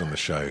Hamburg was on the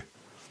show.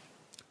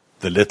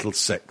 The Little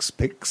Sex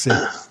Pixie.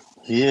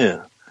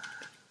 Yeah.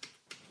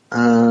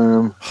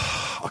 I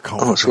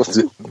can't.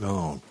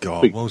 Oh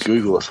God!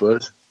 Google, I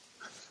suppose.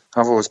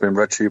 I've always been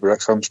RedTube or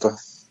X-Hamster.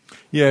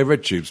 Yeah,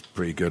 RedTube's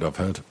pretty good. I've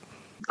heard.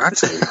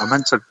 Actually, I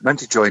meant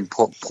to join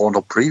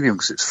Pornhub Premium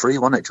because it's free,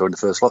 wasn't it, during the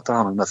first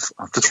lockdown, and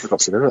I've just forgot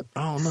to do it.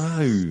 Oh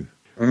no!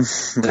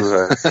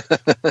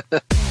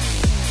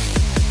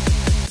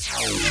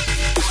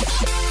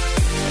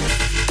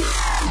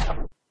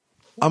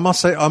 I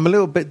must say, I'm a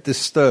little bit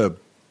disturbed,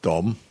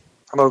 Dom.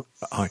 Hello.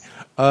 Hi.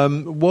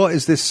 What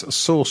is this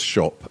Source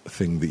Shop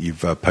thing that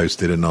you've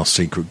posted in our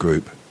secret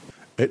group?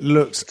 It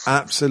looks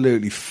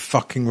absolutely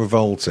fucking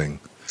revolting.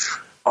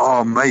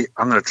 Oh, mate,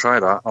 I'm going to try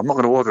that. I'm not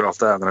going to order it off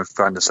there. I'm going to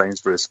find the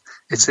Sainsbury's.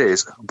 It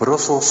is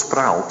Brussels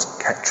sprout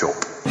ketchup.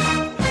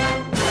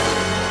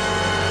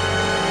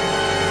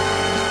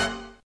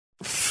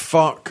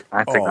 Fuck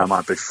I think off. that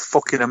might be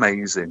fucking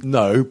amazing.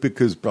 No,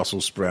 because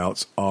Brussels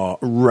sprouts are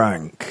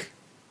rank.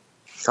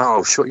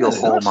 Oh, shut your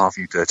whole mouth,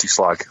 you dirty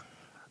slag.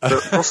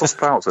 The Brussels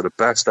sprouts are the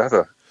best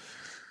ever.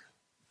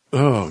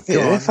 Oh, God.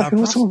 Yeah, fucking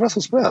what's wrong with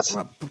Brussels sprouts?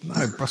 No,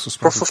 Brussels sprouts.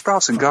 Brussels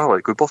sprouts and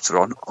garlic with butter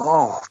on.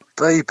 Oh,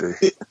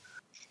 baby.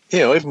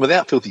 Yeah, or even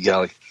without filthy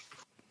garlic.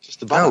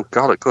 Just the butter. Oh,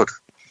 garlic good.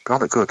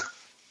 Garlic good.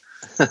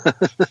 Do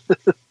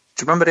you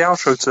remember the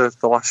outro to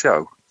the last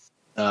show?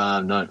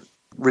 No.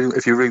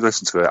 If you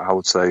re-listen to it, I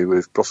would say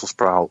with Brussels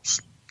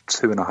sprouts,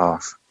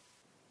 2.5.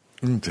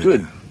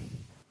 Good.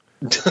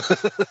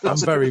 I'm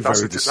very,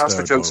 very disturbed. That's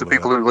the jokes of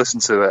people who listen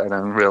to it and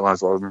then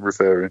realise what I'm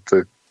referring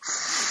to.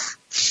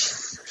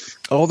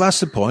 Oh,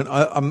 that's the point.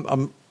 I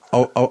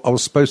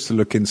was supposed to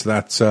look into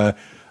that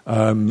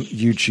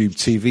YouTube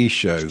TV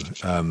show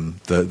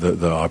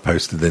that I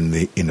posted in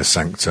the Inner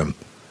Sanctum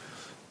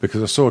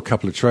because I saw a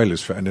couple of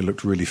trailers for it and it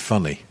looked really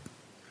funny.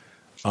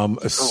 I'm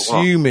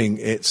assuming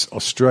it's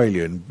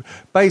Australian.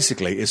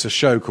 Basically, it's a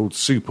show called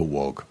Super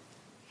Wog.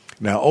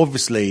 Now,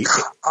 obviously,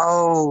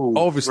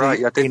 right,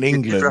 yeah, in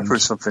England, you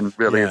referenced something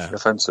really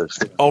offensive.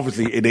 Yeah.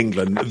 Obviously, in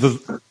England,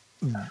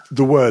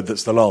 the word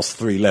that's the last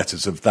three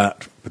letters of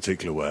that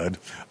particular word,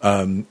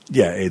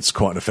 it's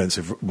quite an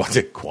offensive. Well,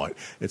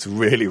 it's a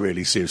really,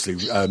 really seriously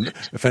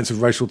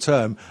offensive racial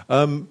term.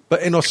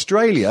 But in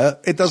Australia,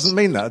 it doesn't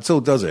mean that at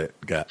all, does it,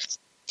 Gat?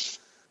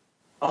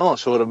 I'm not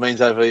sure what it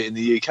means over in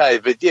the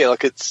UK, but yeah,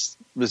 like it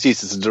was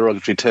used as a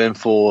derogatory term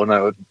for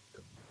I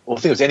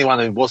think it was anyone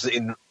who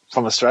wasn't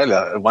from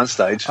Australia at one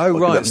stage. Oh,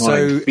 right.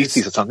 So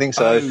species or something.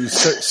 So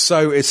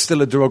it's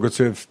still a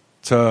derogative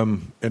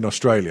term in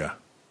Australia.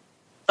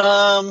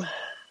 No,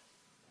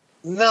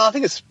 I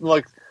think it's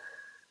like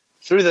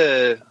through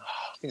the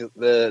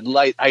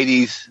late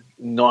 80s,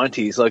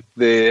 90s. Like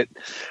there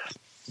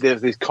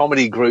was these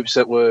comedy groups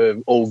that were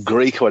all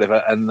Greek or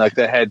whatever, and like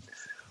they had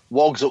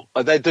Wogs.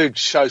 They do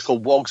shows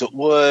called Wogs at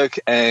Work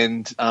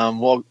and I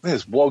think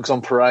there's Wogs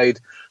on Parade.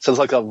 So it's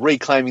like a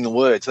reclaiming the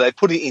word. So they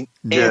put it in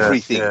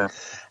everything. Yeah.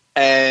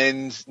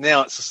 And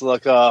now it's just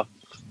like it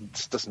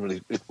doesn't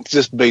really. It's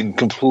just been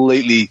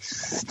completely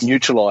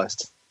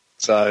neutralised.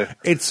 So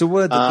it's a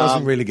word that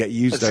doesn't really get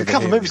used. There's a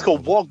couple of movies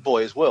called Wog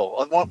Boy as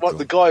well. Like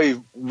the guy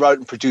who wrote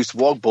and produced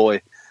Wog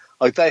Boy,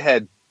 like they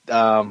had,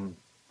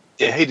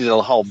 he did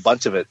a whole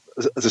bunch of it.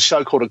 There's a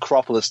show called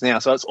Acropolis now,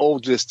 so it's all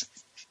just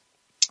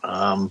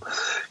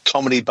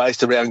comedy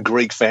based around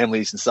Greek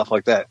families and stuff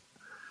like that.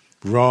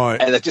 Right.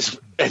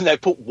 And they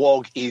put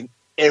Wog in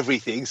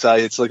everything, so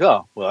it's like,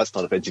 oh, well, that's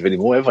not offensive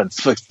anymore. Everyone's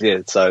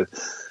so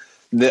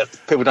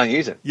people don't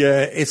use it.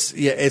 Yeah,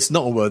 it's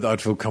not a word that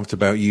I'd feel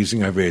comfortable about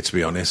using over here, to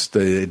be honest.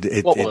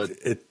 What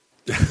word?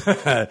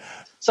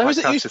 So who's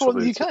it used for in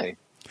the UK?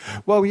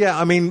 Well, yeah,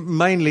 I mean,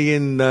 mainly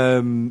in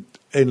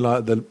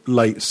like the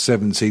late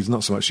 70s,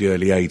 not so much the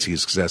early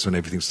 80s, because that's when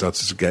everything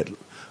started to get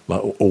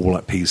like all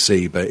at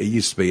PC. But it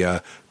used to be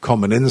a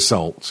common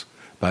insult.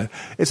 But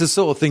it's the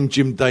sort of thing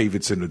Jim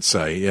Davidson would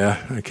say.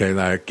 Yeah, okay,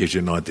 that gives you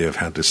an idea of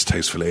how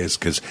distasteful it is,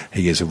 because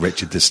he is a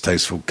wretched,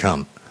 distasteful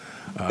cunt.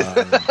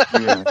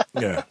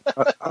 Yeah.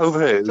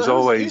 Over here, it was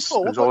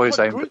always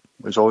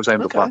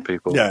aimed at black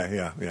people.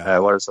 Yeah.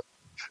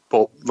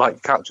 But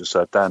like Kat just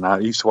said, then I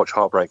used to watch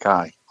Heartbreak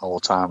High all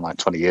the time, like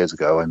 20 years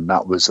ago, and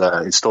that was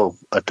it's still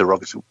a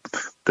derogatory.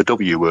 The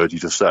W word you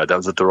just said, that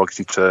was a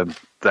derogatory term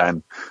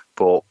then,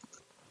 but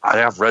I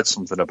have read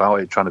something about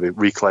it trying to be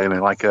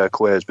reclaiming, like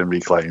queer has been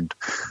reclaimed,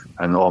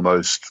 and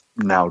almost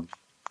now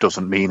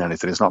doesn't mean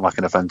anything. It's not like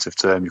an offensive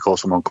term. You call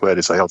someone queer,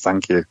 they say, "Oh,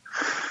 thank you."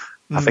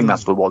 I think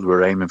that's what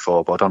we're aiming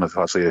for, but I don't know if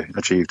I've actually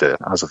achieved it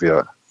as of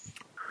yet.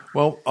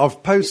 Well,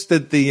 I've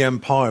posted the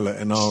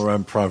pilot in our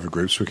private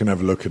group, so we can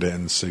have a look at it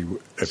and see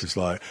if it's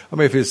like. I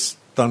mean, if it's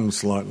done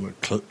slightly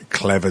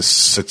clever,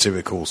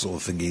 satirical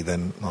sort of thingy,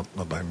 then I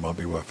think it might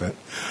be worth it.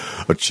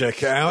 But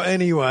check it out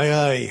anyway,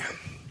 eh?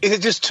 Is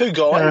it just two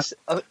guys?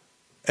 Yeah.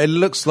 It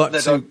looks like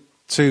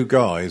two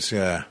guys,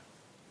 yeah.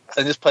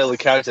 And just play all the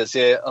characters,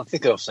 yeah. I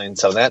think I've seen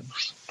some of that.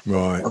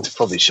 Right. I'm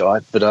probably shy,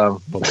 but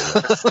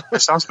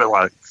it sounds a bit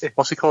like,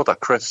 what's he called? That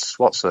Chris?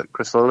 What's it?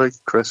 Chris Lilly?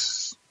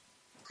 Chris?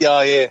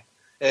 Yeah.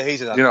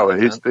 He's another.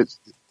 You know, it's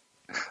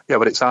yeah,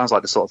 but it sounds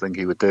like the sort of thing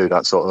he would do.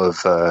 That sort of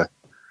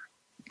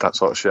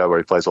show where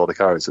he plays all the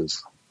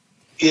characters.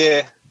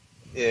 Yeah.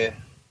 He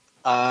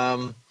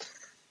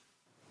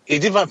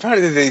did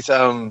apparently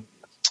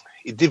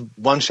he did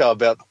one show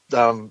about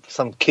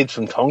some kid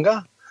from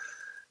Tonga,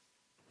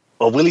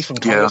 or Willie from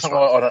Tonga.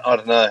 Yeah, I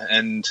don't know,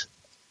 and.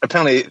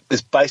 Apparently,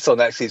 it's based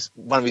on actually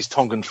one of his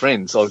Tongan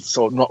friends,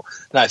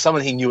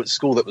 someone he knew at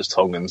school that was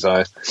Tongan.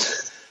 So,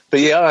 but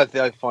yeah, I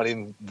don't find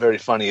him very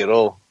funny at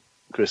all,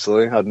 Chris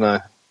Lee. I don't know.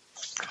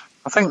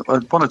 I think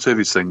one or two of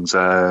his things,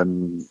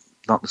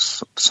 not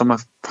Summer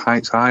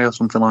Heights High or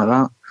something like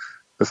that.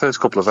 The first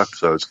couple of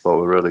episodes I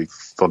thought were really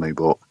funny,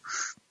 but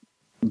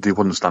they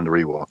wouldn't stand a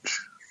rewatch.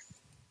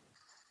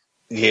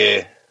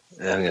 Yeah,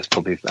 I think that's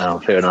probably a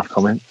fair enough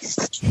comment.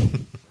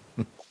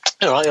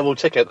 All right, we'll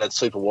check out that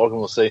Super Wog and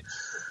we'll see.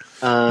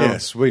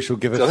 Yes, we shall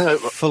give it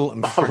full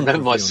and I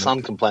remember my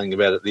son complaining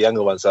about it, the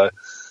younger one, so,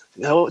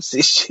 what's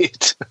this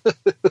shit?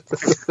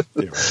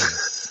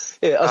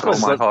 Yeah, I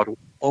suppose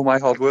all my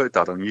hard work,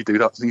 Dad, and you do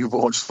that, you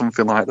watch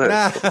something like this.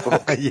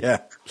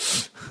 Yeah.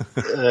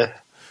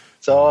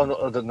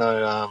 So I don't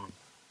know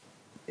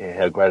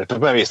how great it is,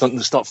 but maybe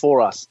it's not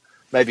for us.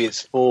 Maybe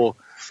it's for,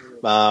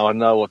 I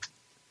know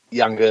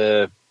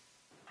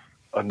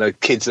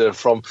kids that are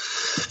from,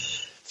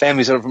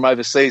 families that are from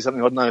overseas,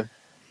 something, I don't know.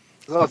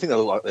 I think they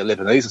look like they're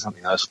Lebanese or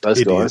something, those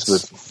guys.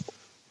 But,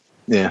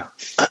 yeah.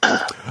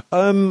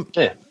 Don,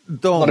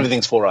 not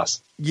everything's for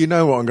us. You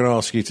know what I'm going to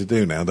ask you to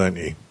do now, don't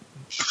you?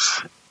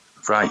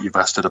 Right, you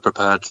bastard, are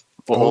prepared.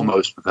 Or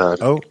almost prepared.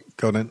 Oh,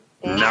 go on then.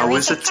 Now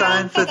is the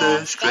time for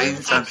the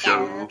Strange Time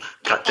Show.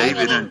 Cat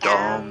David and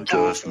Dom,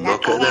 just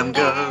look at them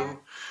go.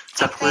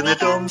 Tackling the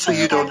Dom so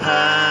you don't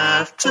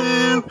have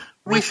to.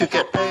 We should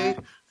get paid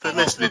for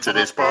listening to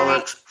this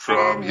bollocks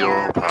from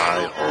your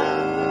pie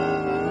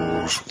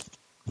holes.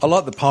 I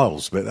like the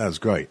piles bit. That was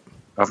great.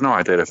 I've no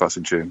idea if that's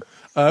in tune.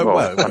 I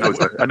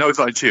know it's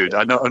not in tune.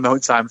 I know in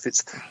time if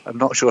it's. I'm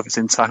not sure if it's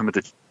in time with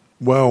the.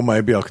 Well,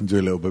 maybe I can do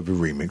a little bit of a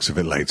remix of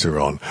it later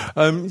on.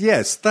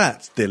 Yes,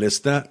 that, dear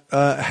listener,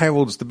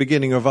 heralds the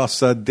beginning of us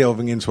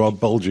delving into our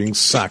bulging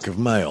sack of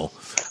mail.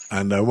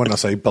 And when I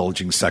say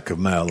bulging sack of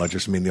mail, I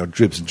just mean the odd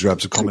dribs and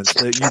drabs of comments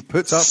that you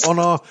put up on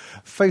our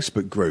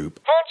Facebook group.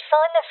 How'd you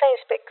find the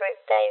Facebook group,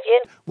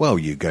 David? Well,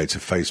 you go to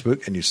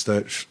Facebook and you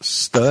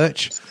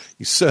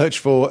search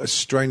for a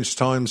Strange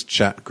Times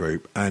chat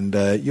group, and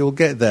you'll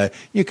get there.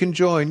 You can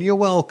join. You're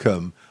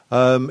welcome.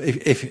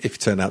 If you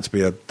turn out to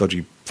be a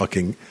dodgy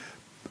fucking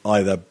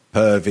either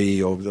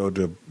pervy or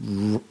the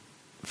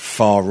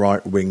far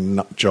right wing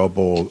nut job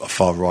or a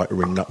far right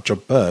wing nut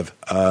job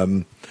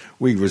perv,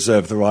 we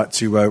reserve the right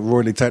to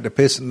royally take the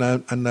piss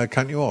and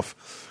count you off.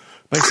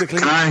 Basically,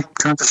 can I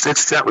just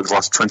interject with the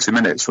last 20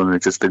 minutes when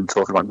we've just been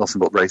talking about nothing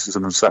but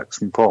racism and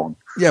sex and porn?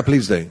 Yeah,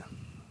 please do.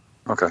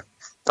 Okay.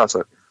 That's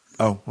it.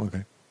 Oh,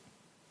 okay.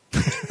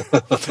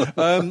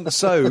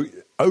 So,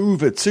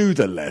 over to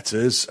the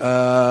letters.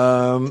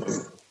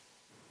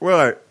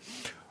 Right.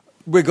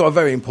 We've got a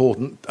very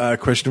important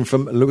question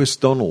from Lewis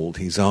Donald.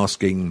 He's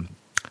asking,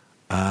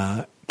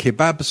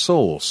 kebab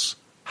sauce,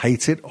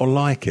 hate it or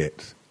like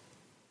it?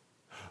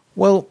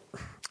 Well,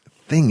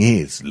 thing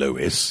is,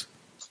 Lewis,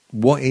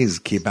 what is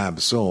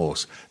kebab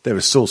sauce? There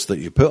is sauce that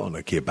you put on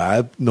a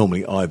kebab,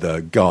 normally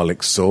either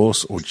garlic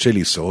sauce or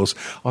chili sauce.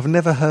 I've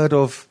never heard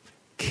of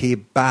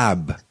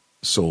kebab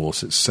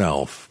sauce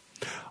itself.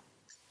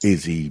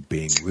 Is he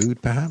being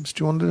rude, perhaps?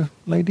 Do you wonder,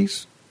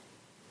 ladies?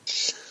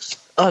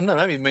 Oh, no,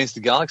 maybe it means the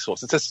garlic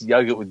sauce. It's just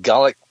yogurt with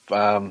garlic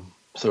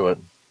through it.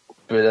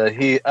 But over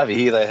here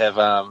they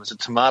have it's a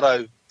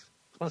tomato.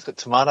 It's got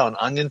tomato and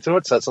onion through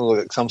it, so it's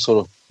like some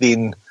sort of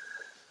thin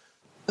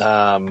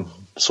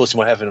sauce you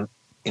might have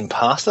in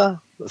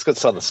pasta. It's got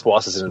some of the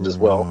spices in it as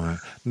well. Right.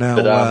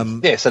 Now,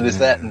 so there's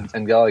that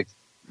and garlic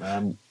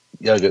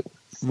yogurt,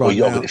 right, or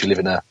yogurt now, if you live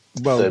in a.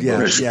 Well,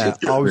 yeah.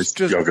 I was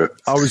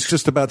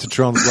just about to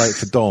translate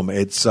for Dom.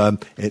 It's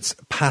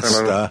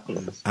pasta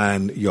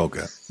and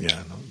yogurt.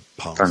 Yeah,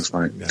 thanks,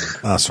 mate. Yeah,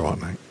 that's all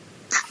right, mate.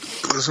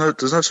 There's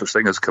no such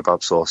thing as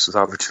kebab sauce. It's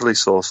either chili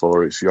sauce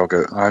or it's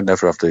yogurt. I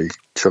never have the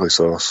chili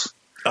sauce.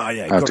 Oh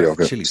yeah, I have the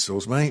yogurt. Chili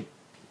sauce, mate.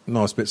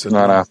 Nice bits of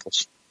no.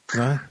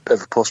 No, bit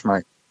of a puss,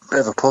 mate. Bit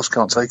of a puss,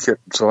 can't take it,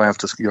 so I have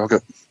to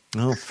yogurt.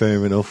 Oh,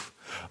 fair enough.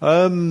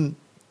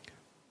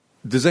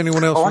 Does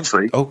anyone else? Oh,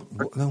 actually,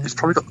 no. He's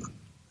probably got.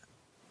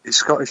 He's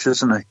Scottish,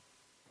 isn't he?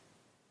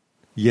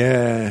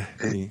 Yeah.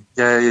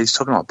 Yeah, he's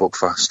talking about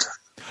Buckfast.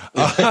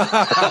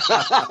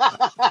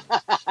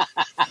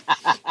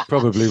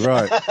 Probably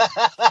right.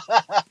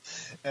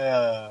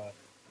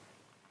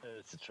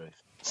 It's the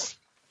truth.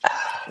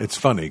 It's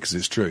funny because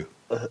it's true.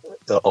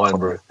 Iron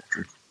brew.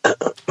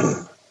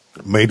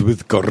 Made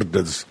with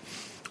Gordons.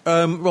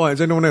 Right, is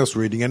anyone else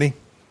reading any?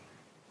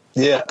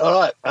 Yeah,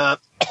 all right.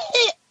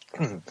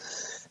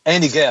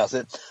 Andy Gow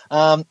said,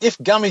 if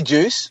gummy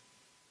juice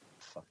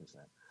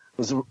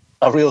was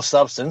a real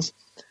substance,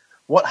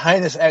 what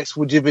heinous acts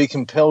would you be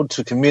compelled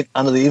to commit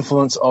under the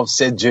influence of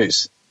said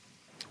juice?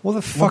 What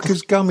the fuck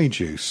is gummy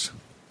juice?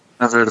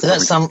 Never heard of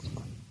that.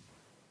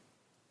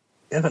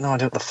 I've got no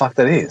idea what the fuck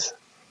that is.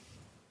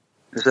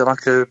 Is it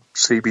like a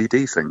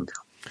CBD thing?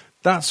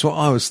 That's what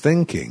I was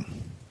thinking.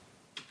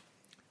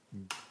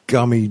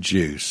 Gummy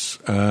juice.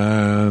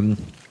 No.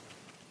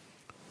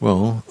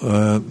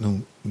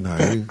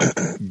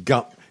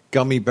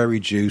 Gummy berry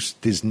juice,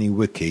 Disney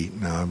Wiki.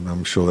 No,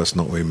 I'm sure that's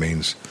not what it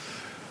means.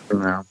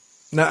 No.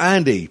 Now,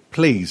 Andy,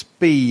 please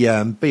be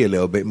a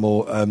little bit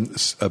more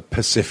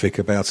specific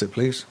about it,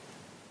 please.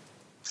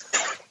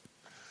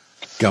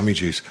 Gummy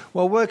juice.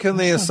 Well, work on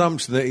the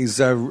assumption that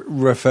he's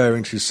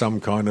referring to some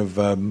kind of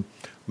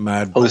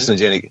mad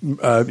hallucinogenic.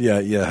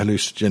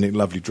 Hallucinogenic,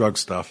 lovely drug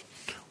stuff.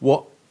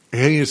 What?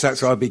 Heinous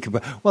acts I'd be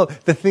well,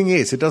 the thing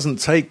is, it doesn't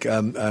take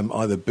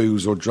either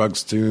booze or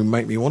drugs to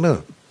make me want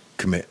to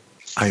commit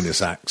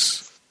heinous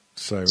acts.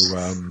 So,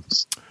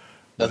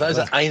 no, those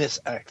are anus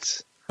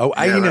acts. Oh,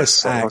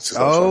 anus acts.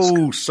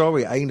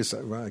 Sorry, anus.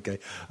 Right, okay.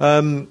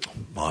 I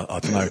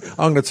don't know.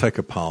 I'm going to take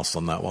a pass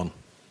on that one.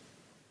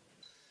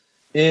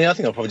 Yeah, I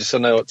think I'll probably just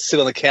sit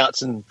on the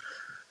couch and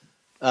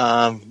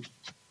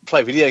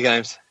play video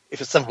games.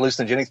 If it's some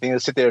hallucinogenic thing, I'll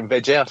sit there and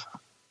veg out.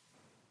 I'll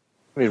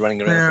be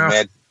running around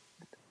with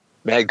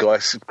mad guy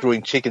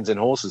screwing chickens and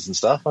horses and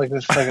stuff. I can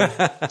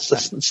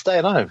just stay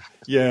at home.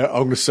 Yeah,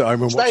 I'm going to sit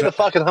home and watch. Stay the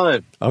fuck at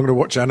home. I'm going to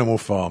watch Animal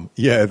Farm.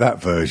 Yeah,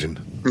 that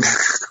version.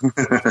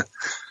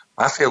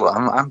 I feel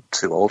I'm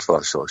too old for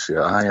that sort of shit.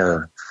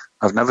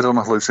 I've never done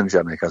a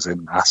hallucinogenic, as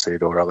in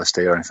acid or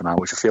LSD or anything like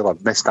that, which I feel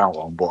I've missed out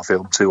on, but I feel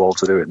I'm too old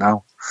to do it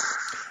now.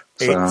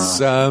 So, it's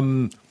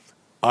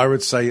I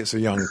would say it's a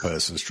young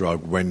person's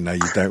drug when you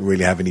don't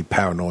really have any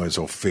paranoias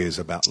or fears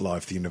about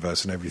life, the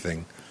universe, and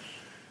everything.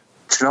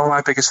 Do you know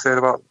my biggest fear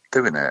about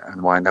doing it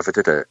and why I never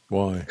did it?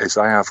 Why? Is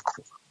I have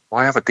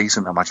a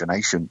decent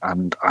imagination,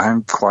 and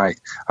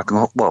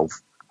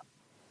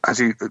as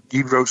you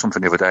wrote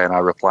something the other day and I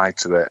replied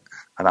to it,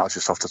 and that was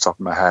just off the top of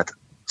my head.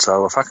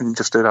 So if I can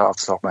just do that off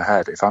the top of my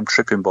head, if I'm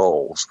tripping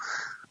balls,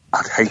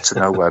 I'd hate to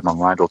know where my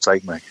mind will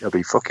take me. It'll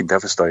be fucking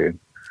devastating.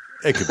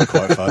 It could be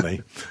quite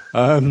funny.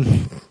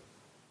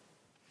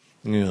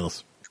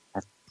 Yes.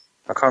 I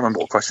can't remember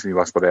what question you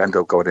asked, but I ended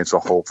up going into a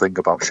whole thing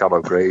about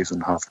shallow graves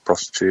and half a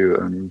prostitute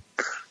and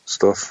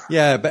stuff.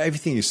 Yeah, but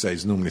everything you say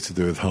is normally to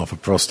do with half a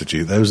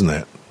prostitute, though, isn't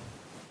it?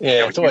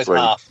 Yeah, it's always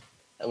half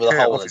with a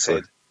hole in its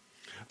head.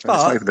 But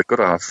it's not even a good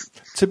half.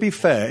 To be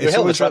fair, it's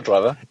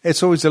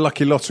always a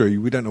lucky lottery.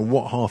 We don't know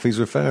what half he's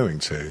referring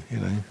to, you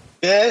know.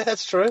 Yeah,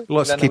 that's true.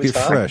 Let's keep it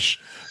fresh.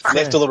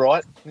 Left or the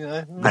right, you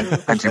know.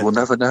 And you will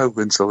never know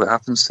until it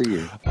happens to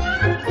you.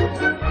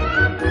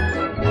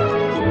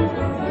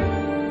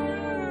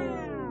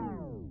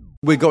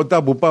 We got a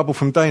double bubble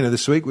from Dana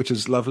this week, which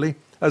is lovely.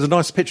 There's a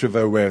nice picture of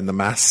her wearing the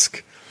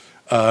mask,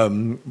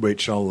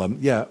 which I'll,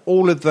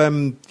 all of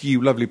them,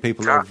 you lovely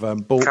people have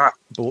bought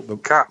the...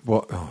 Cat.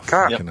 What? Oh,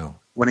 Cat. fucking hell.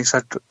 When he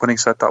said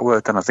that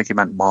word, then I think he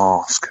meant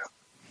mask.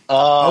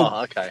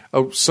 Oh, okay.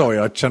 Oh, sorry,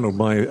 I channeled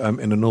my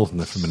inner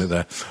northerner for a minute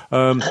there.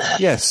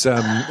 Yes,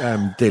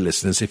 dear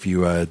listeners, if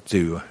you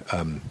do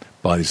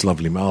buy these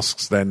lovely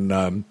masks,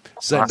 then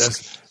send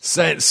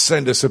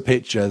us a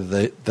picture.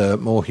 The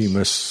more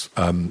humorous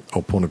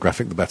or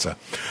pornographic, the better.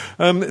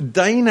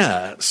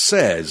 Dana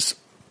says,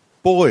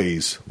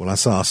 boys, well,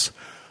 that's us,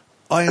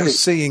 I am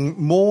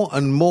seeing more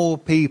and more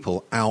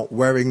people out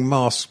wearing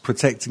masks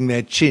protecting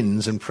their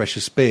chins and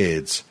precious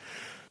beards.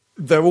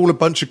 They're all a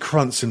bunch of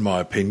crunts, in my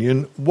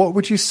opinion. What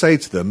would you say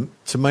to them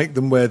to make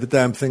them wear the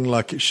damn thing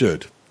like it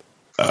should?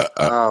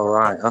 Oh,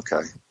 right,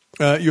 okay.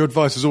 Your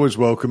advice is always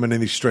welcome and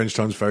in these strange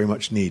times very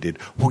much needed.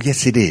 Well,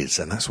 yes, it is,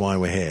 and that's why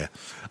we're here.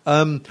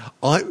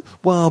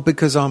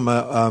 Because I'm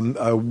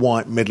a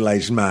white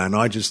middle-aged man,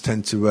 I just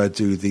tend to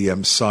do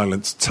the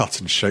silent tut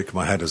and shake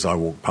my head as I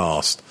walk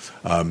past,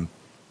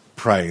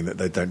 praying that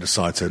they don't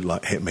decide to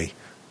hit me,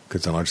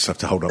 because then I just have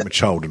to hold up my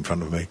child in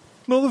front of me.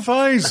 Not the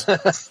face.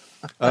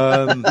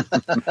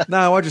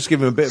 No, I just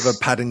give him a bit of a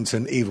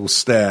Paddington evil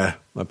stare,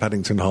 a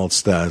Paddington hard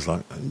stare. It's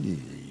like,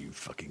 you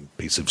fucking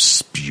piece of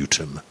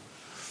sputum.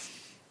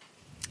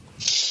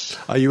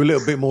 Are you a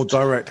little bit more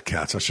direct,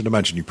 Kat? I should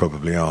imagine you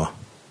probably are.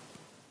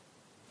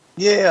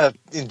 Yeah,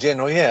 in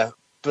general, yeah.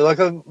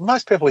 But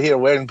most people here are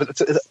wearing, but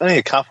it's only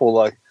a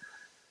couple.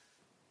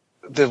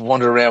 They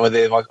wander around with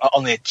their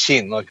on their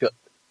chin.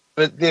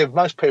 But yeah,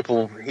 most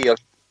people here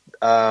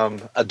are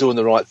doing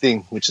the right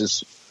thing, which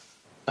is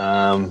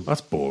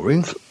that's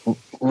boring,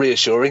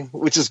 reassuring,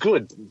 which is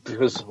good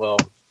because, well,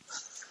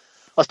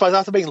 I suppose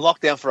after being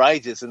locked down for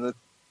ages and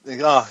you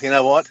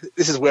know what,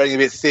 this is wearing a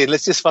bit thin.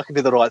 Let's just fucking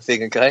do the right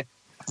thing, okay?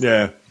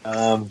 Yeah.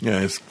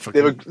 It's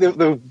fucking...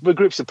 there were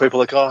groups of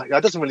people it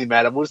doesn't really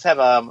matter. We'll just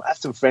have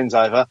some friends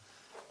over.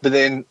 But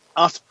then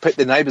after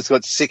the neighbours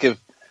got sick of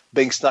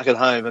being stuck at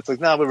home, it's like,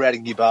 no, we're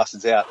ratting you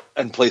bastards out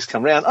and police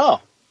come round. Oh,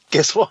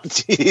 guess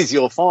what?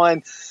 You're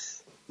fine.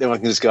 Everyone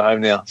can just go home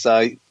now. So,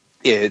 yeah,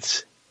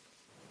 it's...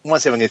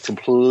 Once everyone gets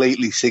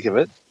completely sick of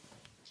it,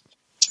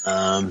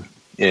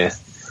 yeah.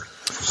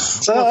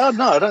 So,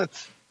 no, I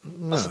don't...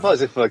 I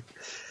suppose if they're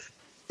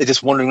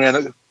just wandering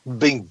around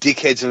being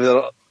dickheads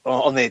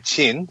on their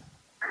chin...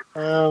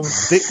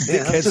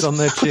 dickheads on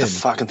their chin. Put the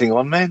fucking thing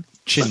on, man.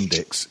 Chin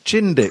dicks.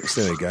 Chin dicks,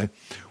 there we go.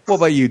 What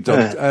about you,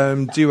 Doc?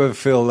 Yeah. Do you ever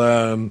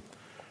feel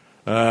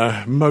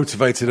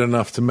motivated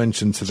enough to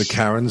mention to the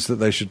Karens that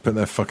they should put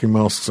their fucking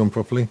masks on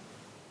properly?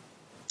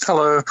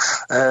 Hello.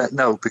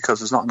 No, because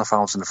there's not enough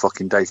hours in the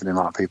fucking dating the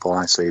amount of people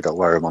I see that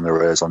wear them on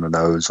their ears, on their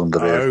nose, under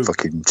their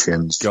fucking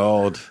chins.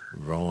 God,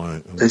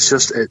 right. It's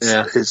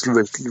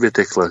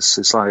ridiculous.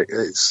 It's like,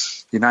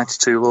 you're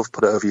 92, love,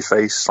 put it over your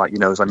face, like your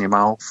nose on your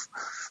mouth.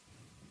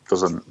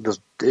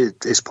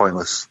 It's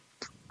pointless.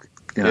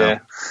 You know? Yeah.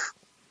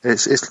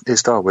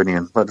 It's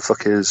Darwinian. Let the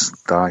fuckers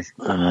die,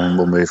 and then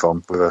we'll move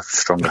on with a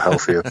stronger,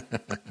 healthier.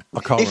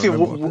 If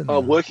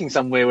you're working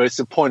somewhere where it's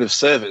a point of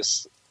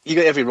service, you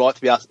got every right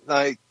to be asked.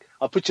 No,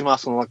 I'll put your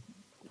mask on.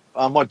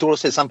 My daughter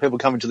says some people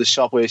come into the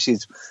shop where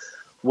she's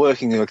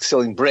working,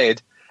 selling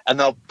bread, and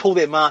they'll pull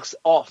their masks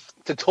off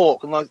to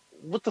talk. I'm like,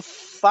 what the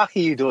fuck are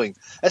you doing?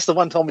 That's the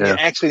one time when you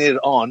actually need it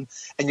on,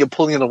 and you're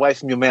pulling it away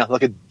from your mouth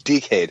like a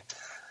dickhead.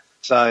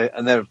 So,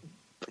 and they're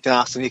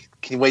asking,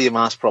 can you wear your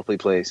mask properly,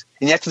 please?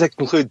 And you have to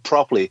conclude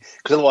properly,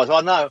 because otherwise,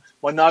 oh no,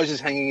 my nose is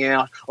hanging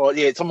out, or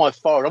yeah, it's on my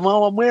forehead.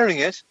 I'm wearing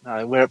it.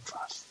 No, wear it.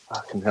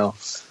 Fucking hell.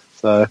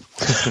 So,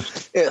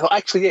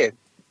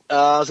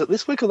 was it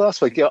this week or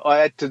last week? Yeah, I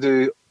had to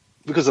do,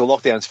 because the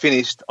lockdown's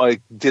finished, I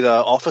did an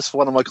office for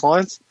one of my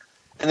clients,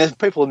 and there's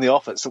people in the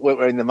office that weren't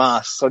wearing the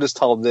masks. So I just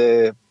told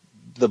the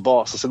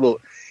boss, I said,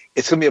 look,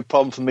 it's going to be a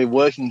problem for me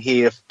working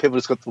here if people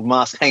just got the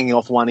mask hanging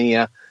off one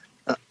ear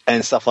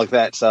and stuff like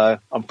that. So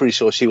I'm pretty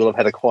sure she will have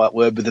had a quiet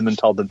word with them and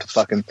told them to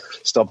fucking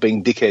stop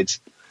being dickheads.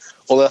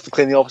 Or they'll have to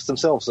clean the office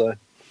themselves, so,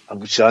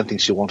 which I don't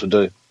think she'll want to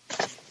do.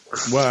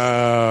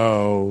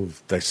 Well,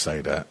 they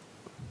say that.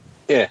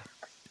 Yeah.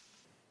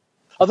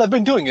 Oh, they've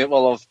been doing it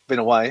while I've been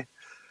away.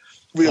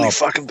 Really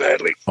fucking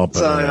badly. I'll be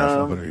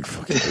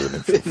fucking doing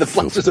it. The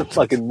place is a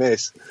fucking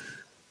mess.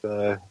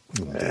 So,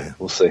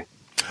 we'll see.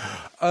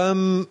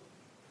 The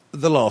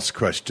last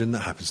question that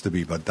happens to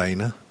be by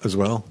Dana as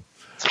well.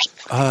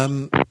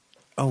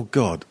 Oh,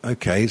 God.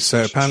 Okay,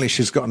 so apparently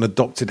she's got an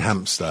adopted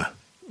hamster.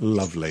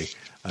 Lovely.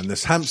 And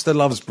this hamster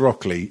loves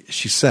broccoli.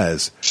 She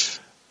says,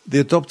 the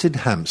adopted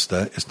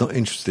hamster is not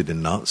interested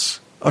in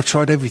nuts. I've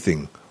tried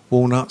everything.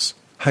 Walnuts,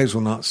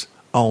 hazelnuts,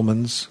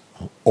 almonds,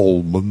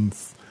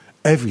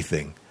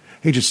 everything.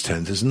 He just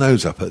turns his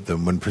nose up at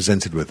them when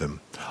presented with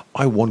them.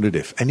 I wondered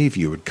if any of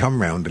you would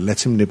come round and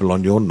let him nibble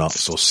on your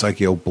nuts, or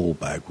saggy old ball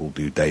bag will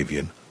do,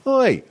 Davian.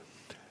 Oi!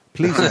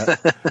 Please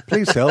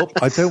help.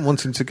 I don't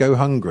want him to go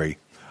hungry.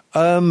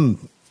 The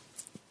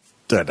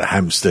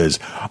hamsters.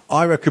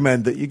 I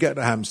recommend that you get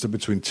the hamster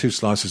between 2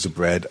 slices of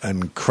bread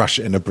and crush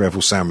it in a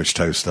Breville sandwich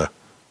toaster.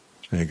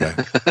 There you go.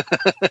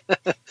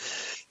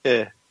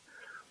 Yeah.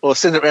 Or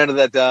send it round to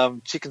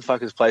that chicken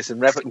fucker's place and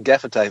wrap it in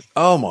gaffer tape.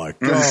 Oh, my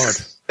God.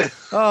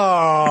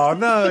 Oh,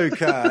 no,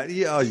 Kat.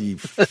 Yeah, you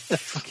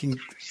fucking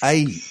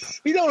ape.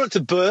 You don't want it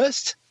to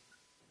burst.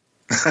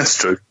 That's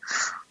true.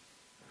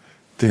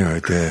 Dear, oh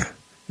dear.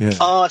 Yeah.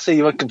 Oh, I see.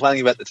 You were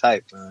complaining about the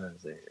tape.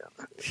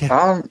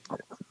 Oh,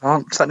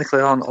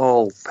 Aren't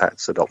all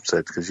pets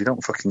adopted? Because you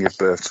don't fucking give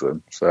birth to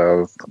them.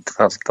 So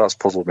that's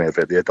puzzled me a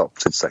bit, the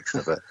adopted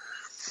section of it.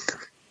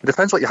 It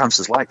depends what your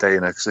hamster's like,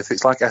 Dana, because if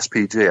it's like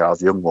SPG, I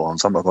have young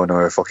ones, I'm not going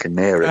nowhere fucking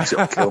near it.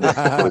 It'll kill me.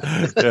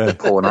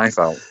 Pull a knife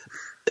out.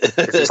 If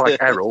it's like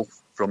Errol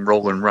from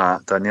Rolling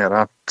Rat, then yeah,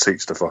 that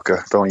teach the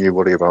fucker. Don't you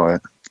worry about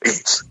it.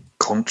 It's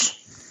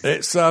cunt.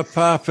 It's a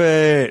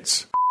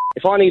puppet.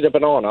 If I need a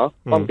banana,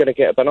 I'm going to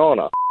get a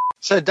banana.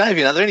 So,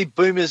 Davian, are there any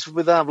boomers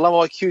with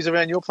low IQs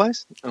around your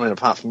place? I mean,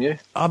 apart from you.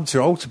 I'm too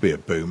old to be a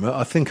boomer.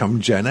 I think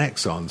I'm Gen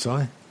X, aren't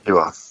I? You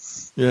are.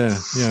 Yeah,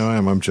 I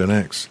am. I'm Gen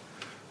X.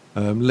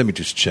 Let me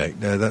just check.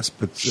 That's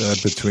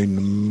between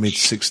the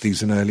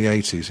mid-60s and early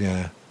 80s,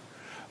 yeah.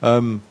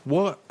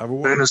 What?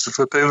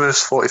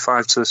 Boomers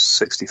 45 to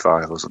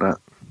 65, wasn't it?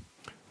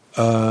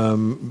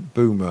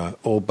 Boomer,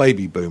 or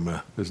baby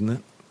boomer, isn't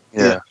it?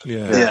 Yeah.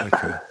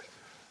 Okay.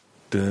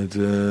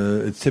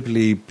 It's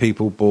typically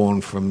people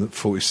born from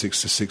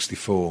 46 to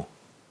 64.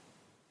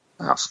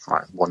 That's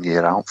like 1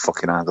 year out,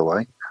 fucking either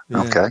way.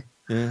 Yeah. Okay.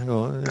 Yeah,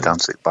 all right, yeah.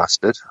 Pedantic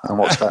bastard. And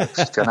what's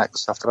that? Gen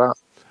X after that?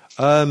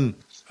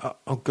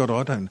 Oh, God,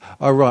 I don't...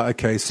 Oh, right,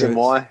 okay. So Gen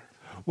Y?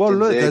 Well, Gen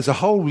look, Z? there's a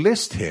whole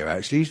list here,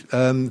 actually.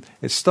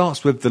 It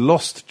starts with the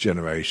Lost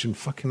Generation.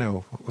 Fucking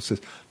hell, what's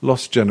this?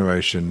 Lost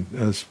Generation.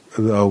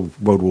 World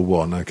War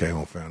One. Okay,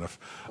 well, fair enough.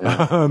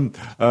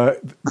 Yeah.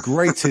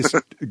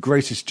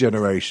 Greatest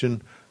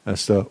Generation.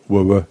 That's the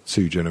World War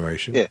II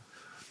generation. Yeah.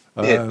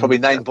 Probably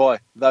named by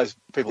those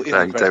people in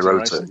the They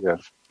wrote generation. it,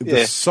 yeah.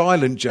 The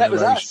Silent Generation.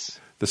 That was us.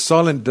 The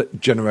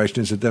Silent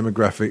Generation is a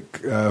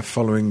demographic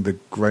following the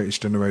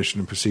Greatest Generation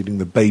and preceding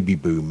the Baby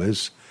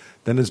Boomers.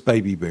 Then there's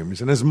Baby Boomers.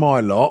 And there's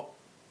my lot,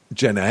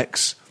 Gen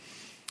X.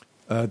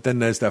 Then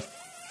there's the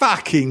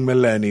fucking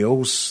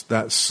Millennials.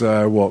 That's,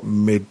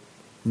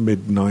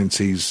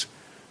 mid-90s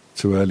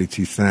to early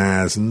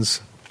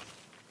 2000s.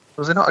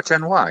 Was there not a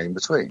Gen Y in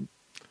between?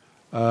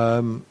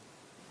 Not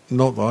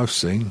that I've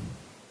seen.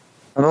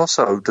 And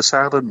also, the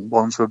silent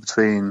ones were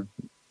between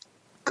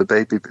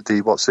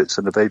the what's-its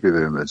and the baby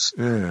boomers.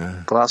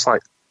 Yeah. But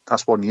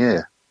that's 1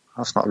 year.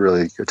 That's not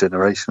really a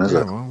generation, is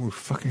it? Well, we'll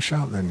fucking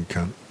shout then, you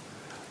cunt.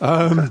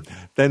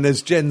 Then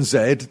there's Gen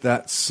Z.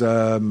 That's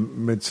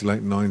mid to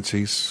late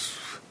 90s.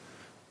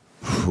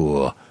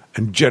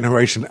 And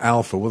Generation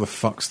Alpha. What the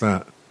fuck's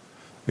that?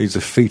 These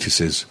are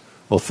fetuses.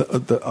 Or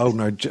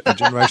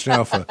Generation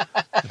Alpha.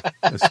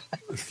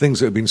 Things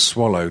that have been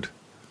swallowed.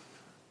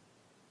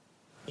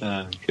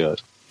 Oh,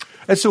 God.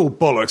 It's all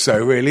bollocks,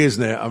 though, really,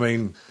 isn't it? I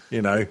mean,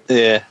 you know.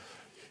 Yeah.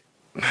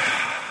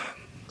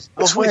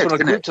 It's weird, weird, on a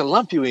isn't group it? to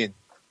lump you in.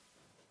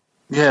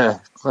 Yeah,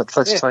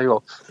 let's tell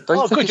you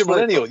what. Good, you're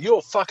millennial.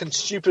 You're fucking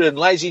stupid and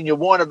lazy and you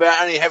whine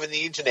about only having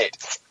the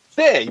internet.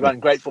 There, you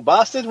ungrateful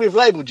bastard. We've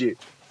labelled you.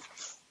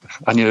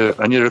 And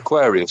you're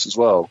Aquarius as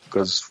well,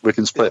 because we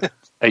can split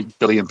 8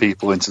 billion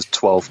people into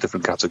 12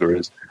 different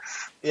categories,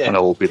 and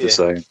they'll all be the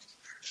same.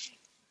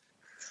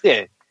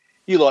 Yeah,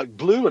 you like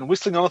blue and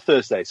whistling on a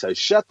Thursday, so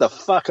shut the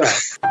fuck up.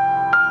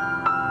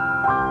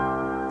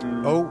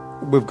 Oh,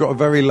 we've got a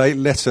very late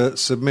letter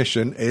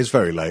submission. It is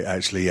very late,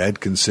 actually, Ed,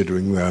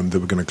 considering that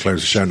we're going to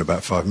close the show in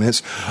about 5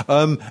 minutes.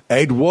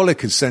 Ed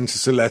Wallach has sent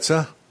us a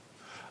letter,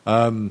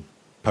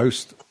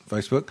 post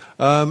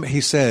Facebook.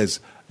 He says,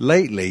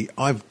 lately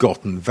I've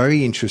gotten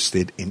very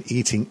interested in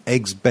eating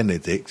Eggs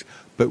Benedict,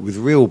 but with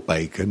real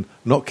bacon,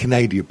 not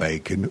Canadian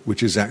bacon,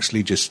 which is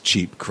actually just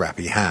cheap,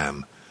 crappy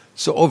ham.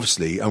 So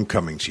obviously I'm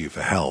coming to you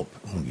for help.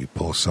 Oh, you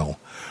poor soul.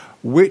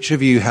 Which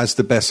of you has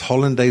the best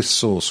hollandaise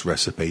sauce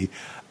recipe,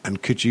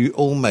 and could you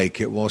all make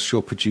it whilst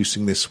you're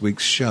producing this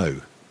week's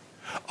show?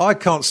 I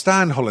can't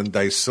stand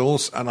hollandaise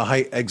sauce, and I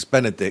hate Eggs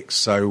Benedict,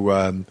 so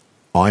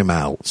I'm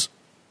out.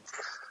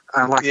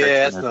 I like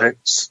Eggs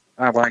Benedict.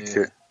 I like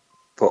it,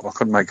 but I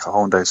couldn't make a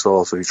hollandaise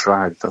sauce. We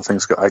tried. I think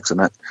it's got eggs in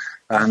it.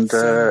 And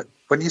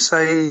when you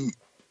say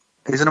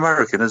he's an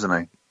American, isn't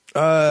he?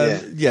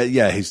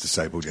 Yeah, he's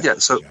disabled. Yeah.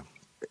 So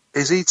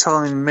is he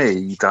telling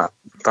me that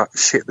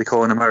shit they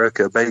call in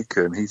America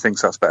bacon? He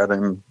thinks that's better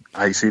than,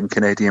 I assume,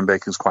 Canadian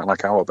bacon's quite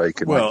like our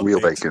bacon, like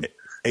real bacon.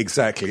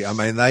 Exactly. I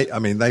mean,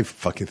 they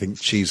fucking think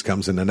cheese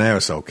comes in an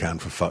aerosol can,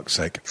 for fuck's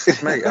sake.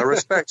 Mate, I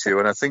respect you,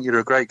 and I think you're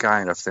a great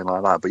guy and everything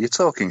like that, but you're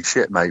talking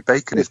shit, mate.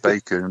 Bacon is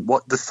bacon.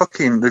 What the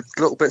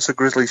little bits of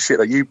grizzly shit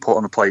that you put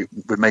on a plate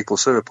with maple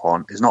syrup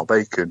on is not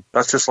bacon.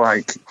 That's just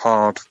like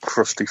hard,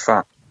 crusty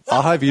fat.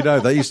 I hope you know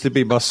that used to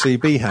be my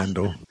CB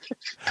handle.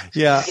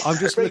 Yeah, I'm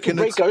just looking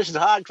at. This is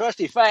hard,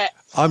 crusty fat.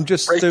 I'm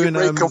just doing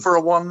for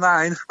a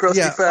 1-9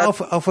 crusty fat.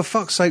 Oh, for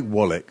fuck's sake,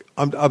 Wallach!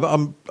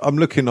 I'm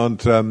looking on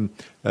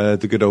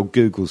the good old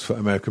Googles for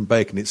American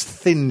bacon. It's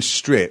thin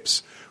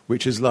strips,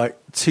 which is like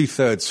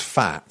 2/3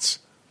 fat.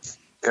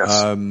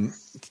 Yes.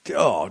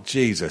 Oh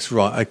Jesus!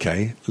 Right,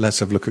 okay. Let's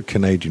have a look at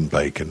Canadian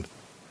bacon.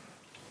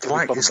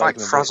 It's like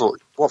Frazzle.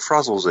 What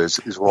Frazzles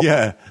is what?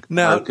 Yeah.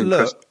 Now American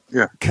look.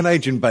 Yeah.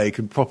 Canadian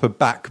bacon, proper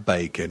back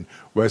bacon,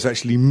 where it's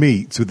actually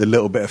meat with a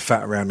little bit of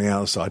fat around the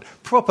outside.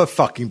 Proper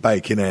fucking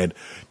bacon, Ed.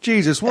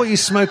 Jesus, what are you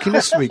smoking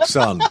this week,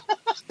 son?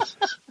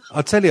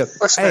 I tell you,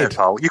 Listen here, Ed.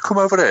 pal, you come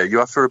over here, you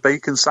have for a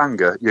bacon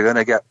sanger, you're going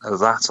to get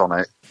that on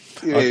it.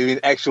 Yeah, you mean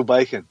actual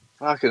bacon.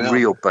 Fucking hell.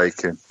 Real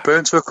bacon.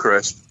 Burnt to a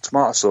crisp,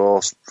 tomato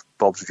sauce,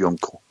 Bob's with your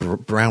uncle.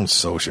 Brown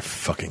sauce, you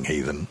fucking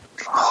heathen.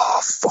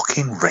 Oh,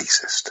 fucking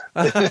racist.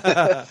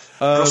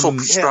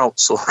 Brussels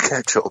sprouts or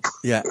ketchup.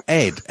 Yeah,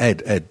 Ed,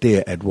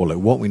 dear Ed Wallach,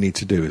 what we need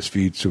to do is for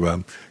you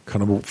to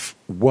kind of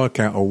work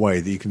out a way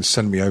that you can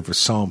send me over a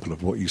sample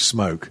of what you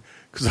smoke.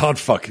 Because I'd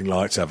fucking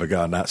like to have a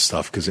go on that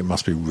stuff, because it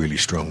must be really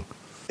strong.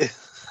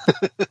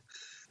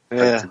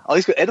 Yeah. Oh,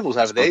 he's got edibles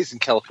over there. He's in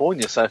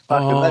California, so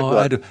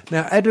fucking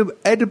Now,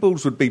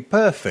 edibles would be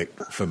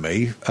perfect for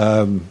me,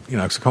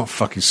 because I can't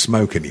fucking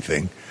smoke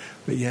anything.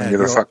 But yeah. And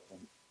you're a fat...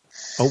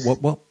 Oh,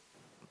 what?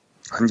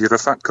 And you're a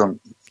fat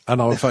cunt.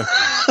 And I'm a fat...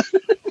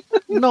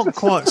 Not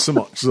quite so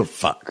much as a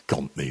fat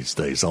cunt these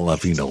days, I'll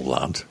have you know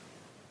that.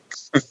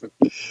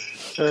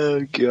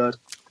 Oh, God.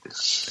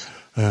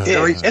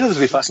 Edibles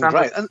would be fucking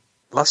great. And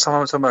last time I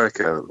went to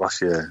America,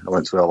 last year, I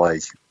went to LA,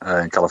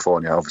 in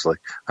California, obviously,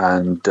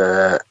 and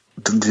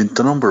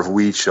the number of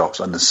weed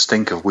shops and the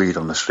stink of weed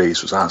on the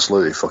streets was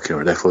absolutely fucking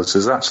ridiculous.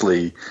 There's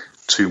actually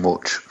too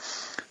much.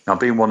 Now,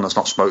 being one that's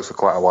not smoked for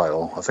quite a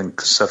while, I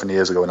think 7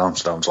 years ago in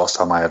Amsterdam was the last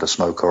time I had a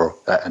smoke or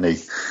ate any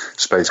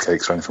space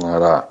cakes or anything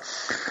like that.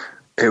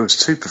 It was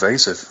too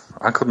pervasive.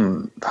 I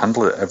couldn't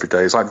handle it every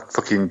day. It's like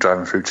fucking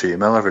driving through Cheetah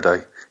Mill every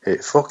day.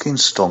 It fucking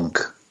stunk.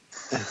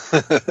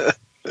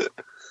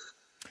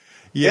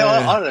 Yeah,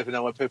 I don't even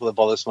know why people are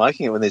bother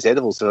smoking it when there's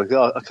edibles. They're like,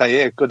 oh, okay,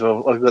 yeah, good.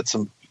 I've got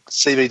some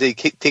CBD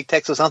Tic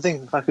Tacs or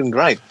something. Fucking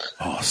great.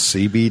 Oh,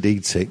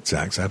 CBD Tic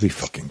Tacs, that'd be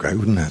fucking great,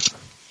 wouldn't it?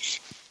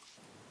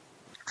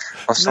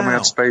 Last time we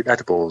had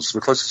edibles,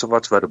 the closest I've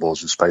had to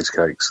edibles was space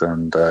cakes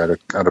and had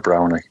a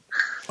brownie.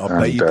 I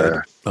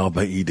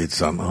bet you did,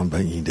 son. I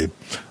bet you did.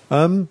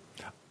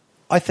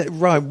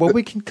 Right, well,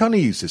 we can kind of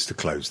use this to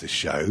close this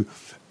show.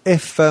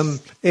 If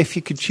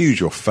you could choose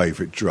your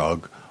favourite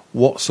drug,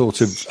 what sort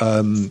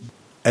of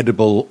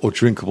edible or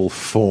drinkable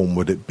form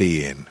would it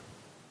be in?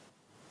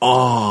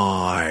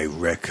 I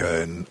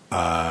reckon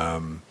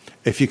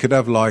if you could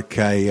have like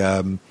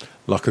a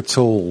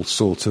tall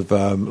sort of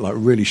like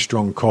really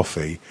strong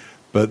coffee,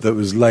 but that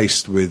was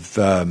laced with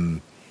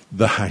the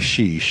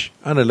hashish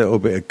and a little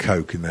bit of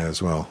coke in there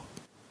as well.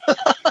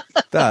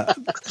 Now,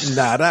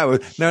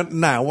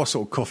 what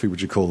sort of coffee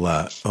would you call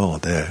that? Oh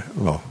dear,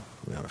 well,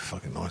 we have a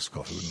fucking nice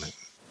coffee, wouldn't it?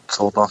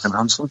 Tall, dark, and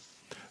handsome.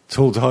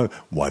 Tall, dark.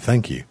 Why,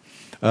 thank you.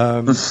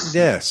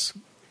 Yes,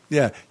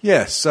 yeah,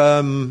 yes.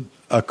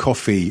 A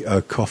coffee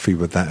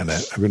with that in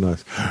it. That'd be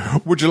nice.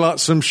 Would you like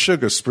some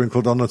sugar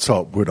sprinkled on the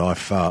top? Would I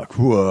fuck?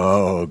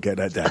 Whoa, get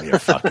that down your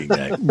fucking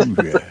neck. Ooh,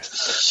 yeah.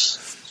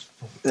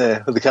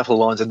 Yeah, with a couple of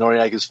lines of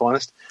Noriega's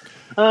finest.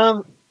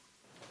 I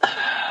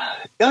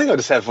think I'll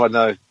just have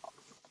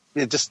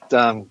just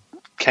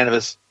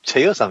cannabis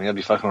tea or something. That'd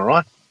be fucking all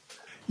right.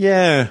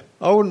 Yeah,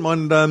 I wouldn't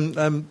mind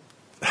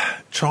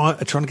trying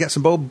to get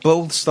some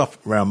bold stuff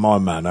around my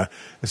manor.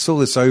 It's all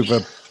this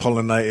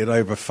over-pollinated,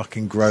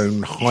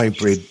 over-fucking-grown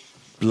hybrid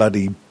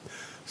bloody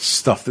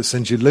stuff that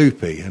sends you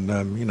loopy. And,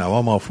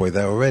 I'm halfway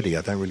there already.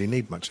 I don't really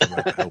need much of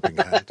a helping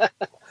hand.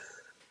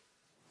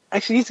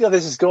 Actually, years ago,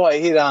 there's this guy,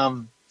 he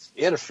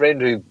had a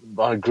friend who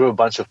grew a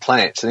bunch of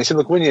plants. And he said,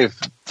 look, when you've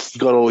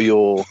got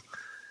all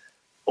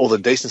the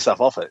decent stuff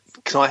off it,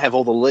 can I have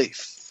all the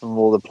leaf from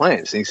all the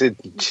plants? And he said,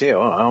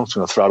 sure, I'm just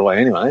going to throw it away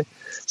anyway.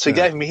 So he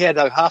had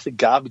half a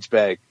garbage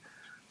bag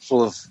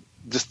full of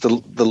just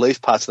the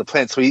leaf parts of the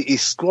plant. So he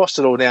squashed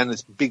it all down in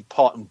this big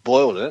pot and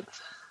boiled it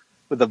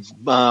with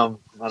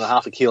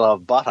half a kilo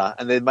of butter,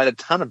 and then made a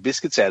ton of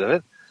biscuits out of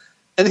it.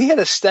 And he had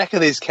a stack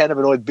of these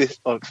cannabinoid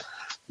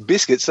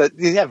biscuits. So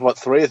he'd have,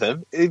 3 of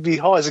them. He'd be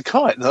high as a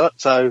kite.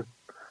 So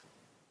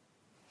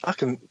I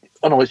don't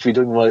know what you're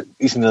doing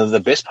using the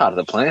best part of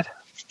the plant.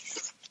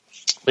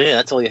 But yeah,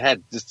 that's all you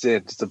had. Just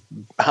a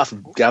half a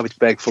garbage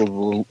bag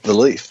full of the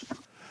leaf.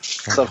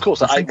 So, of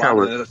course, I ate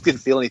one and I didn't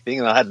feel anything,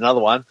 and I had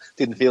another one,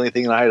 didn't feel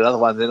anything, and I had another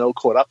one, and then it all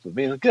caught up with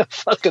me. And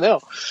fucking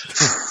hell.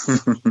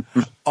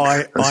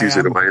 I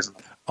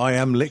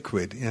am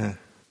liquid, yeah.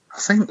 I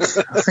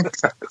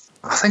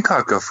think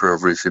I'd go for a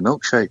roofie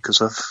milkshake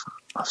because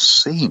I've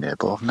seen it,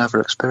 but I've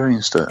never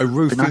experienced it. A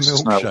roofie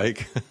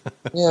milkshake?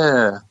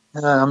 Yeah.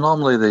 I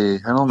normally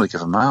give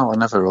them out. I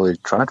never really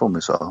tried one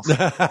myself. So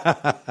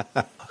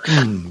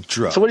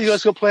what do you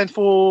guys got planned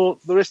for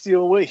the rest of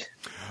your week?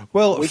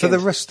 Well, weekend? For the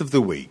rest of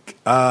the week,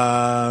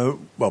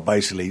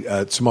 basically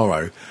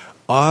tomorrow.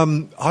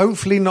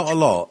 Hopefully not a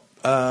lot.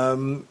 I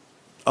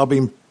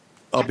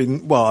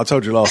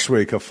told you last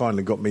week I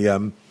finally got me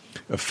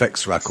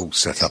effects rack all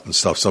set up and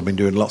stuff. So I've been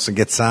doing lots of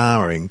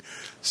guitaring.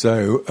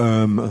 So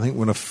I think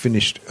when I've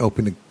finished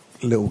helping the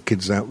little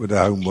kids out with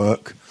their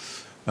homework,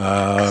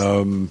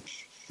 I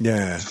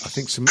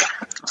think some.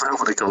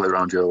 Hopefully go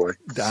around your way.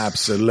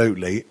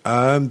 Absolutely.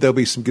 There'll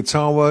be some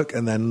guitar work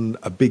and then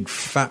a big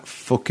fat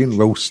fucking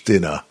roast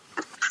dinner.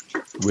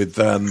 with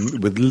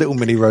little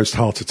mini roast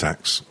heart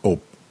attacks, or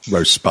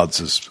roast spuds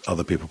as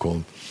other people call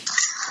them.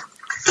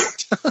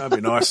 That'd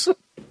be nice.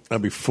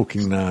 That'd be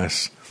fucking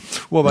nice.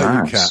 What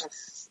about you, Kat?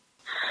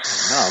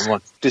 No, I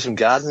might do some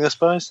gardening, I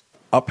suppose.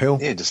 Uphill?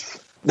 Yeah, just...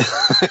 You're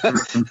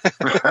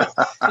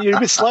a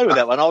bit slow with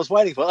that one. I was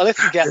waiting for it. I left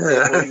the gap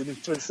there for you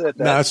to insert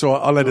that. No, that's all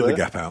right. I'll edit the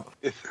gap out.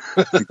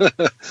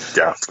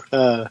 Gap.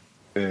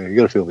 Yeah, you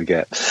got to fill the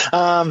gap.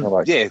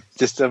 Yeah,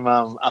 just some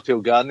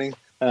uphill gardening.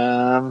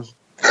 Yeah,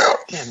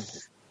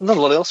 not a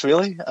lot else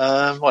really.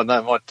 Might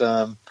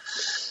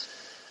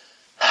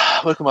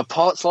work on my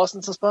pilot's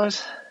license, I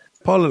suppose.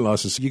 Pilot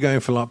license. Are you going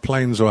for like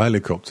planes or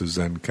helicopters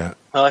then, Kat?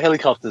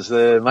 Helicopters.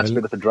 They're much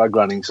better for drug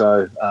running.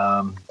 So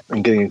I'm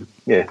getting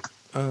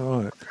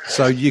Oh, right.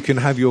 So you can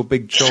have your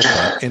big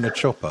chopper in a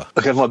chopper.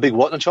 I can have my big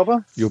what in a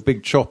chopper? Your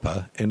big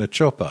chopper in a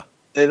chopper.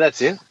 Yeah,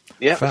 that's it.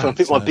 Yeah, so I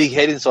fit my big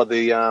head inside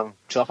the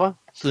chopper.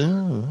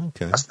 Oh,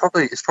 okay.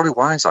 It's probably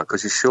wise that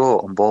because you're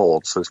short on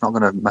board, so it's not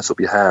going to mess up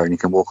your hair, and you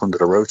can walk under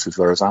the rotors.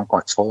 Whereas I'm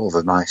quite tall with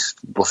a nice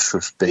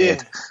lustrous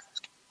beard. Yeah.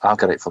 I'll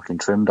get it fucking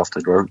trimmed off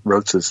the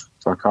rotors,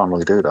 so I can't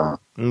really do that.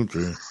 Oh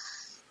dear.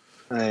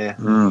 Yeah.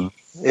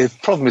 The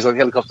problem is, like,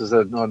 helicopters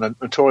are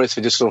notorious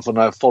for just sort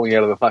of falling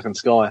out of the fucking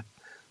sky.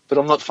 But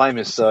I'm not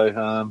famous, so it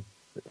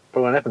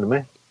probably won't happen to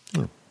me.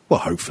 Oh. Well,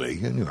 hopefully,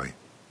 anyway.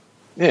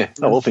 Yeah.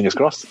 Oh, well, fingers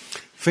crossed.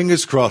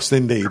 Fingers crossed,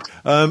 indeed.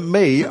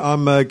 Me,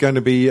 I'm going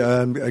to be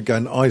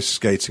going ice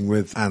skating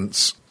with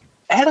ants.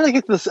 How do they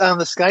get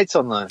the skates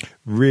on, though?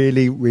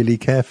 Really, really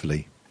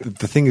carefully.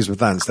 The thing is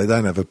with ants, they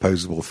don't have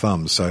opposable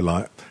thumbs. So,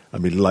 like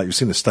you've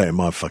seen the state of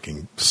my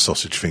fucking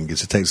sausage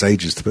fingers. It takes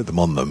ages to put them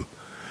on them.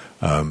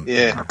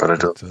 Yeah. But I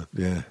don't.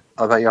 Yeah.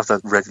 I bet you have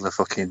that regular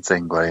fucking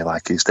thing where you're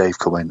like, is Dave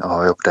coming?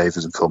 Oh, I hope Dave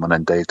doesn't come. And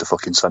then Dave, the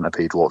fucking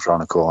centipede, walks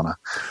around the corner.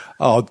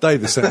 Oh,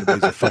 Dave the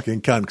centipede's a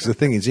fucking cunt, because the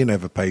thing is, he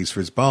never pays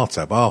for his bar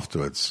tab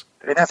afterwards.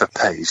 He never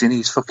pays. He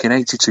needs fucking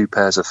 82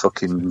 pairs of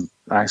fucking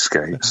ice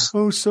skates.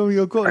 Oh,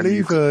 sorry, I've got to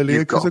leave earlier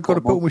because I've got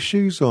to put all my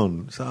shoes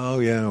on. So, oh,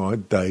 yeah, all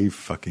right,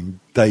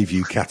 Dave,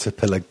 you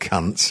caterpillar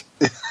cunt.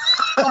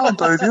 Come on,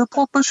 Dave, you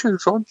put my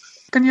shoes on.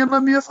 Can you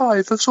lend me a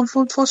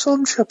 $5 for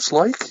some chips,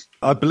 like?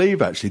 I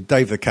believe, actually,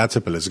 Dave the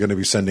Caterpillar is going to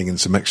be sending in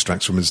some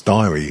extracts from his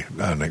diary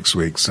next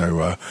week,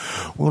 so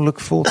we'll look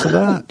forward to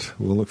that.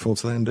 We'll look forward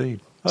to that indeed.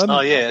 And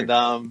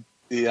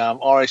the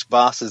Irish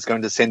Bastard is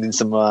going to send in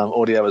some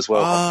audio as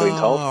well, I've been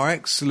told. Oh,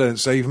 excellent.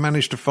 So you've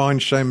managed to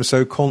find Seamus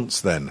O'Conce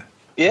then?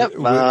 Yep.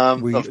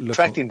 I've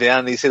tracked him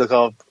down and he said,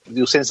 look,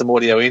 you'll send some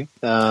audio in.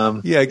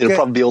 It'll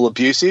probably be all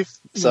abusive.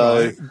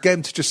 So get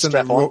him to just send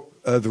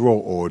the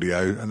raw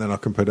audio, and then I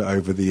can put it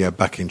over the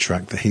backing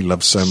track that he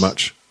loves so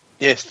much.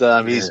 Yes,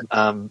 his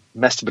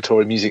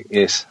masturbatory music,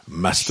 yes.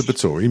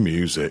 Masturbatory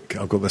music.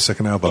 I've got the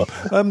second album.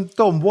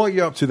 Dom, what are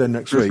you up to then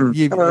next week?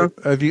 Hello.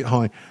 Have you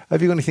got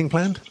anything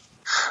planned?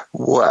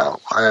 Well,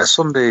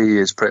 Sunday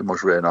is pretty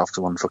much written off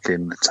to one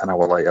fucking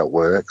 10-hour late at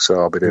work,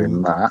 so I'll be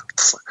doing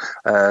that.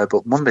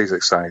 But Monday's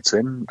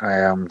exciting. I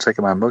am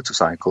taking my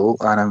motorcycle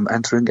and I'm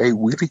entering a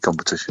wheelie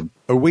competition.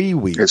 A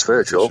wee-wee? It's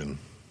virtual.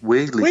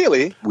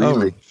 Wheelie?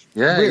 Wheelie. Oh.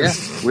 Yeah,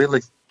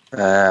 wheelie.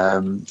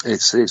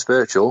 It's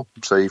virtual,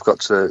 so you've got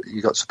to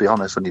be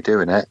honest when you're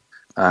doing it,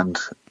 and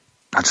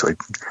actually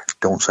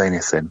don't say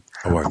anything.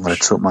 I'm going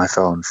to tilt my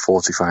phone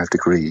 45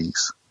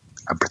 degrees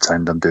and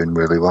pretend I'm doing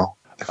really well.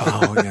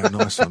 Oh yeah,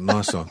 nice one.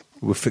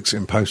 We'll fix it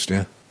in post,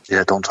 yeah.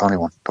 Yeah, don't tell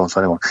anyone.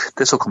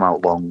 This will come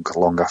out long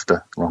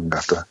after.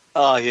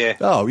 Oh yeah.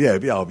 Oh yeah.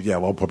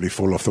 Well, I'll probably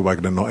fall off the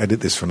wagon and not edit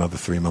this for another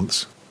 3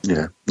 months.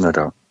 Yeah, no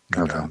doubt.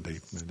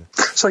 Indeed.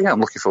 So yeah, I'm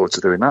looking forward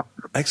to doing that.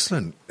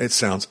 Excellent. It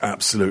sounds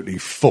absolutely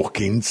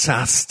fucking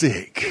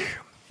tastic.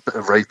 Bit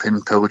of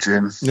raping,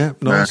 pillaging,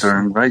 nice. murder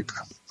and rape.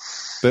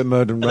 Bit of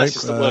murder and rape. That's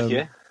just the work,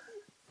 yeah.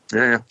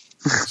 Yeah.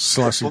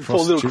 Slicing Poor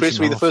little Chris,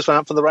 were you the first one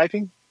up for the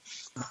raping?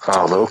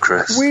 Oh, little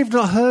Chris. We've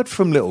not heard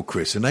from little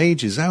Chris in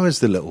ages. How is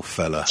the little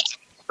fella?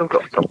 You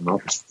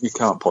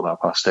can't put that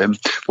past him.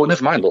 Well,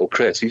 never mind little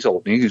Chris. He's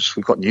old news.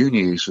 We've got new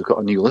news. We've got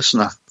a new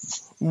listener.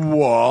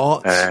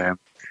 What?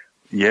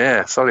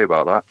 Yeah, sorry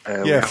about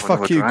that.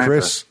 Fuck you, driver.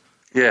 Chris.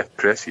 Yeah,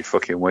 Chris, you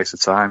fucking waste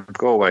of time.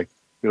 Go away.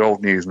 You're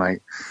old news,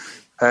 mate.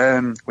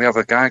 We have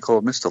a guy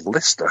called Mr.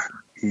 Lister.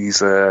 He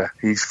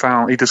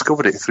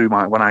discovered it through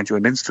when I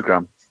joined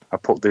Instagram. I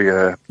put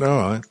the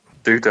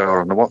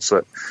doodah on the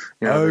WhatsApp.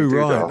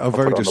 Right. Oh,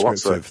 very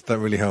descriptive. That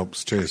really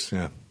helps. Cheers.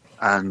 Yeah.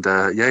 And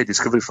he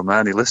discovered it from there,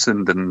 and he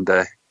listened, and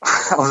I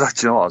was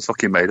actually, I was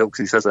fucking made up, because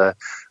he says,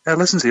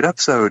 listen to your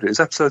episode, it's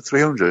episode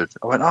 300.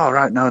 I went, oh,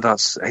 right, no,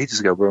 that's ages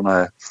ago. We're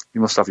on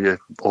you must have your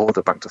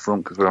order back to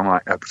front, because we're on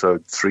like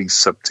episode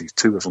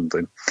 372 or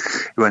something.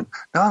 He went,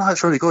 no,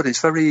 that's really good.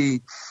 It's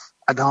very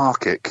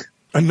anarchic.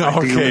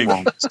 Anarchic?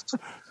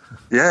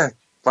 Yeah.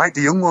 Like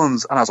the young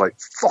ones. And I was like,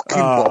 fucking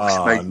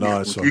box, mate.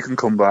 Nice you can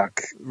come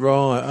back.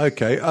 Right,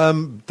 okay.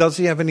 Does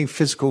he have any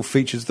physical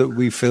features that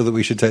we feel that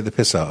we should take the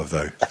piss out of,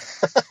 though?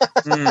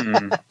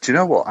 Do you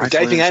know what?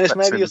 Gaping anus,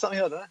 maybe, or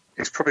something like that?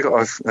 He's probably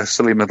got a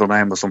silly middle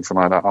name or something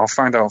like that. I'll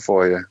find out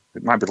for you.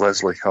 It might be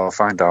Leslie. I'll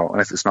find out.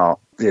 And if it's not,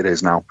 it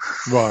is now.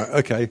 Right,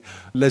 okay.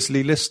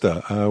 Leslie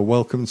Lister,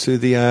 welcome to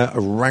the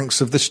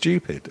ranks of the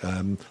stupid.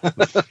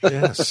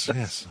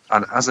 Yes.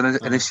 And as an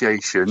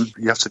initiation,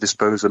 you have to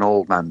dispose an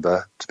old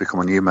member to become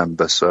a new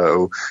member.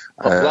 So,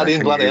 blood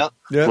in, blood out.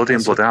 Yeah, blood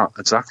in, blood out.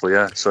 Exactly,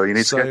 yeah. So you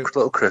need to get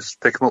little Chris,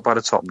 pick him up by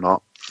the top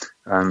knot,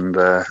 and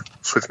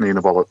swift knee in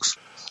the bollocks.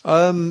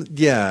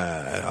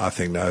 Yeah, I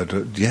think no.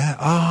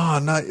 Yeah,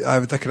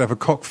 no, they could have a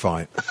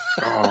cockfight.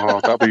 Oh,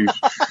 that'd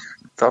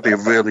be a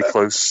really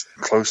close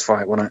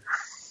fight, wouldn't it?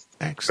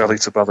 Excellent. Belly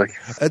to belly.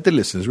 The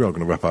listeners, we are going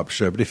to wrap up the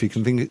show, but if you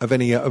can think of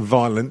any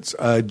violent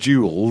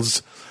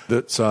duels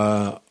that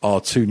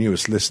our two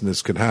newest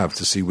listeners could have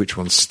to see which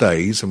one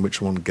stays and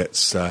which one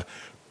gets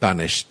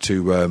banished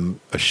to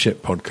a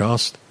shit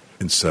podcast,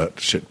 insert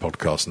shit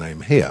podcast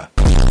name here.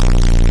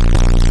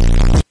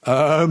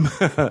 Then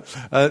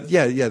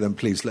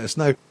please let us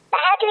know.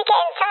 How do we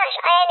get in touch?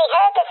 I only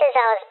heard this as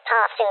I was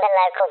passing the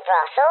local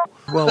brothel.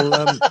 Well,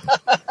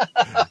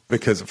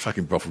 because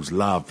fucking brothels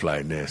love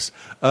playing this,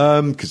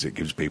 because it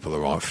gives people the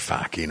right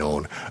fucking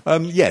on.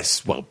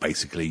 Yes, well,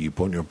 basically, you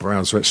point your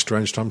browser at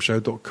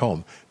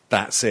strangetimeshow.com.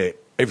 That's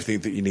it. Everything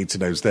that you need to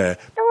know is there.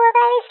 So what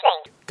about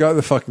anything? Go to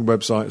the fucking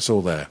website. It's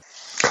all there.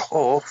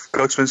 Or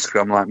go to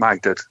Instagram like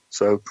Mike did.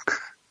 So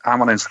I'm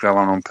on Instagram.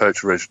 I'm on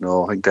Perch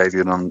Original. I think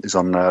Davian is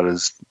on there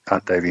as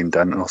at Davian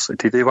Dent.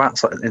 Did he do that?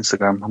 It's like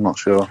Instagram? I'm not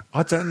sure.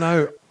 I don't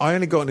know. I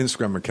only got an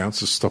Instagram account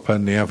to stop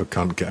any other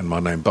cunt getting my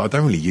name, but I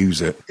don't really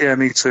use it. Yeah,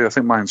 me too. I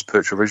think mine's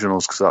Perch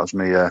Originals because that was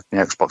me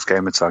Xbox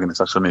gamer tag, and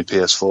it's actually my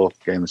PS4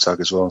 gamer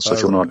tag as well. So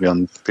if you want to be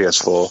on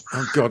PS4,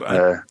 oh god,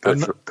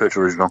 Perch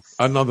Original.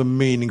 Another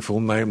meaningful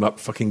name, like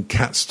fucking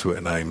Cat's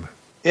Twitter name.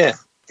 Yeah.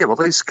 Yeah, well,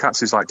 these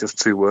cats is like just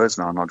 2 words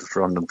now, not just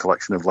a random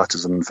collection of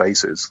letters and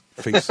faces.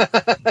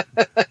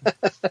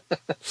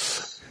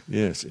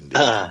 Yes, indeed.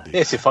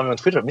 Yes, you find me on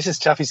Twitter,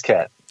 Mrs. Chaffee's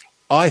Cat.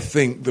 I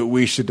think that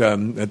we should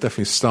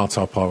definitely start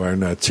up our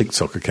own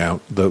TikTok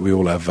account that we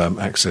all have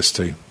access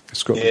to.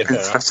 It's got been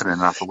threatening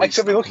that for weeks.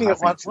 Actually, I've been looking at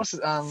what's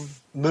it?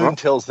 Moon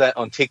tells that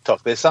on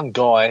TikTok. There's some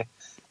guy,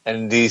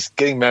 and he's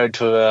getting married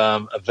to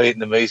a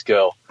Vietnamese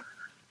girl,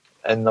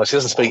 and she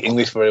doesn't speak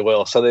English very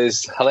well. So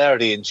there's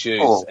hilarity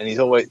ensues, and he's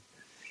always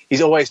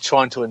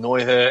trying to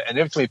annoy her, and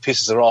every time he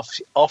pisses her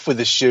off with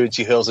the shoe, and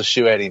she hurls a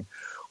shoe at him,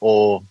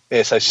 or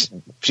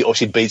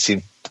she beats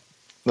him,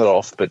 not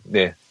off, but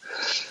yeah.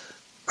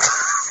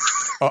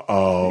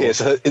 Yeah,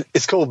 so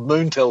it's called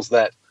Moon Tells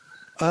That.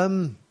 I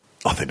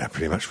think that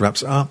pretty much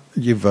wraps it up.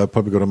 You've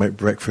probably got to make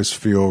breakfast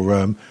for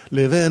your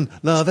living,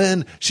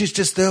 loving. She's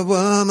just a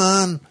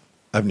woman,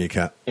 haven't you,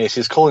 Kat? Yeah, she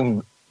was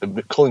calling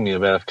me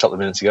about a couple of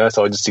minutes ago,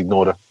 so I just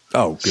ignored her.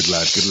 Oh, good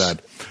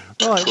lad.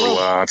 Right, cool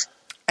lad.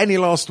 Any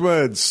last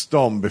words,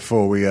 Dom,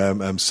 before we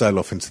sail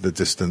off into the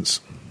distance?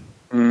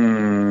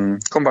 Come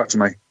back to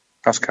me.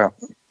 Ask Kat.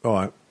 All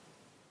right.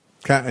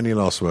 Kat, any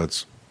last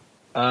words?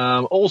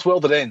 All's well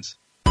that ends.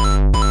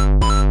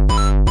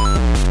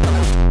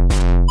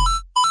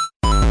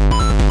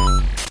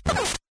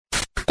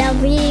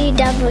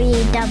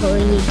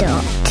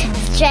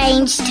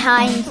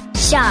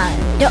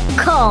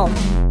 www.strangetimeshow.com.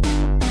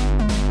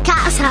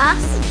 Catch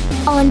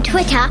us on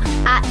Twitter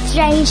at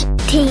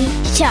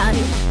StrangeTShow.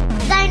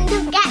 Don't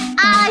forget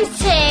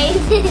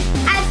iTunes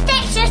and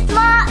Stitcher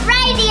Smart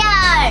Radio.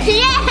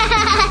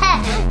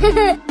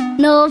 Yeah!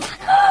 North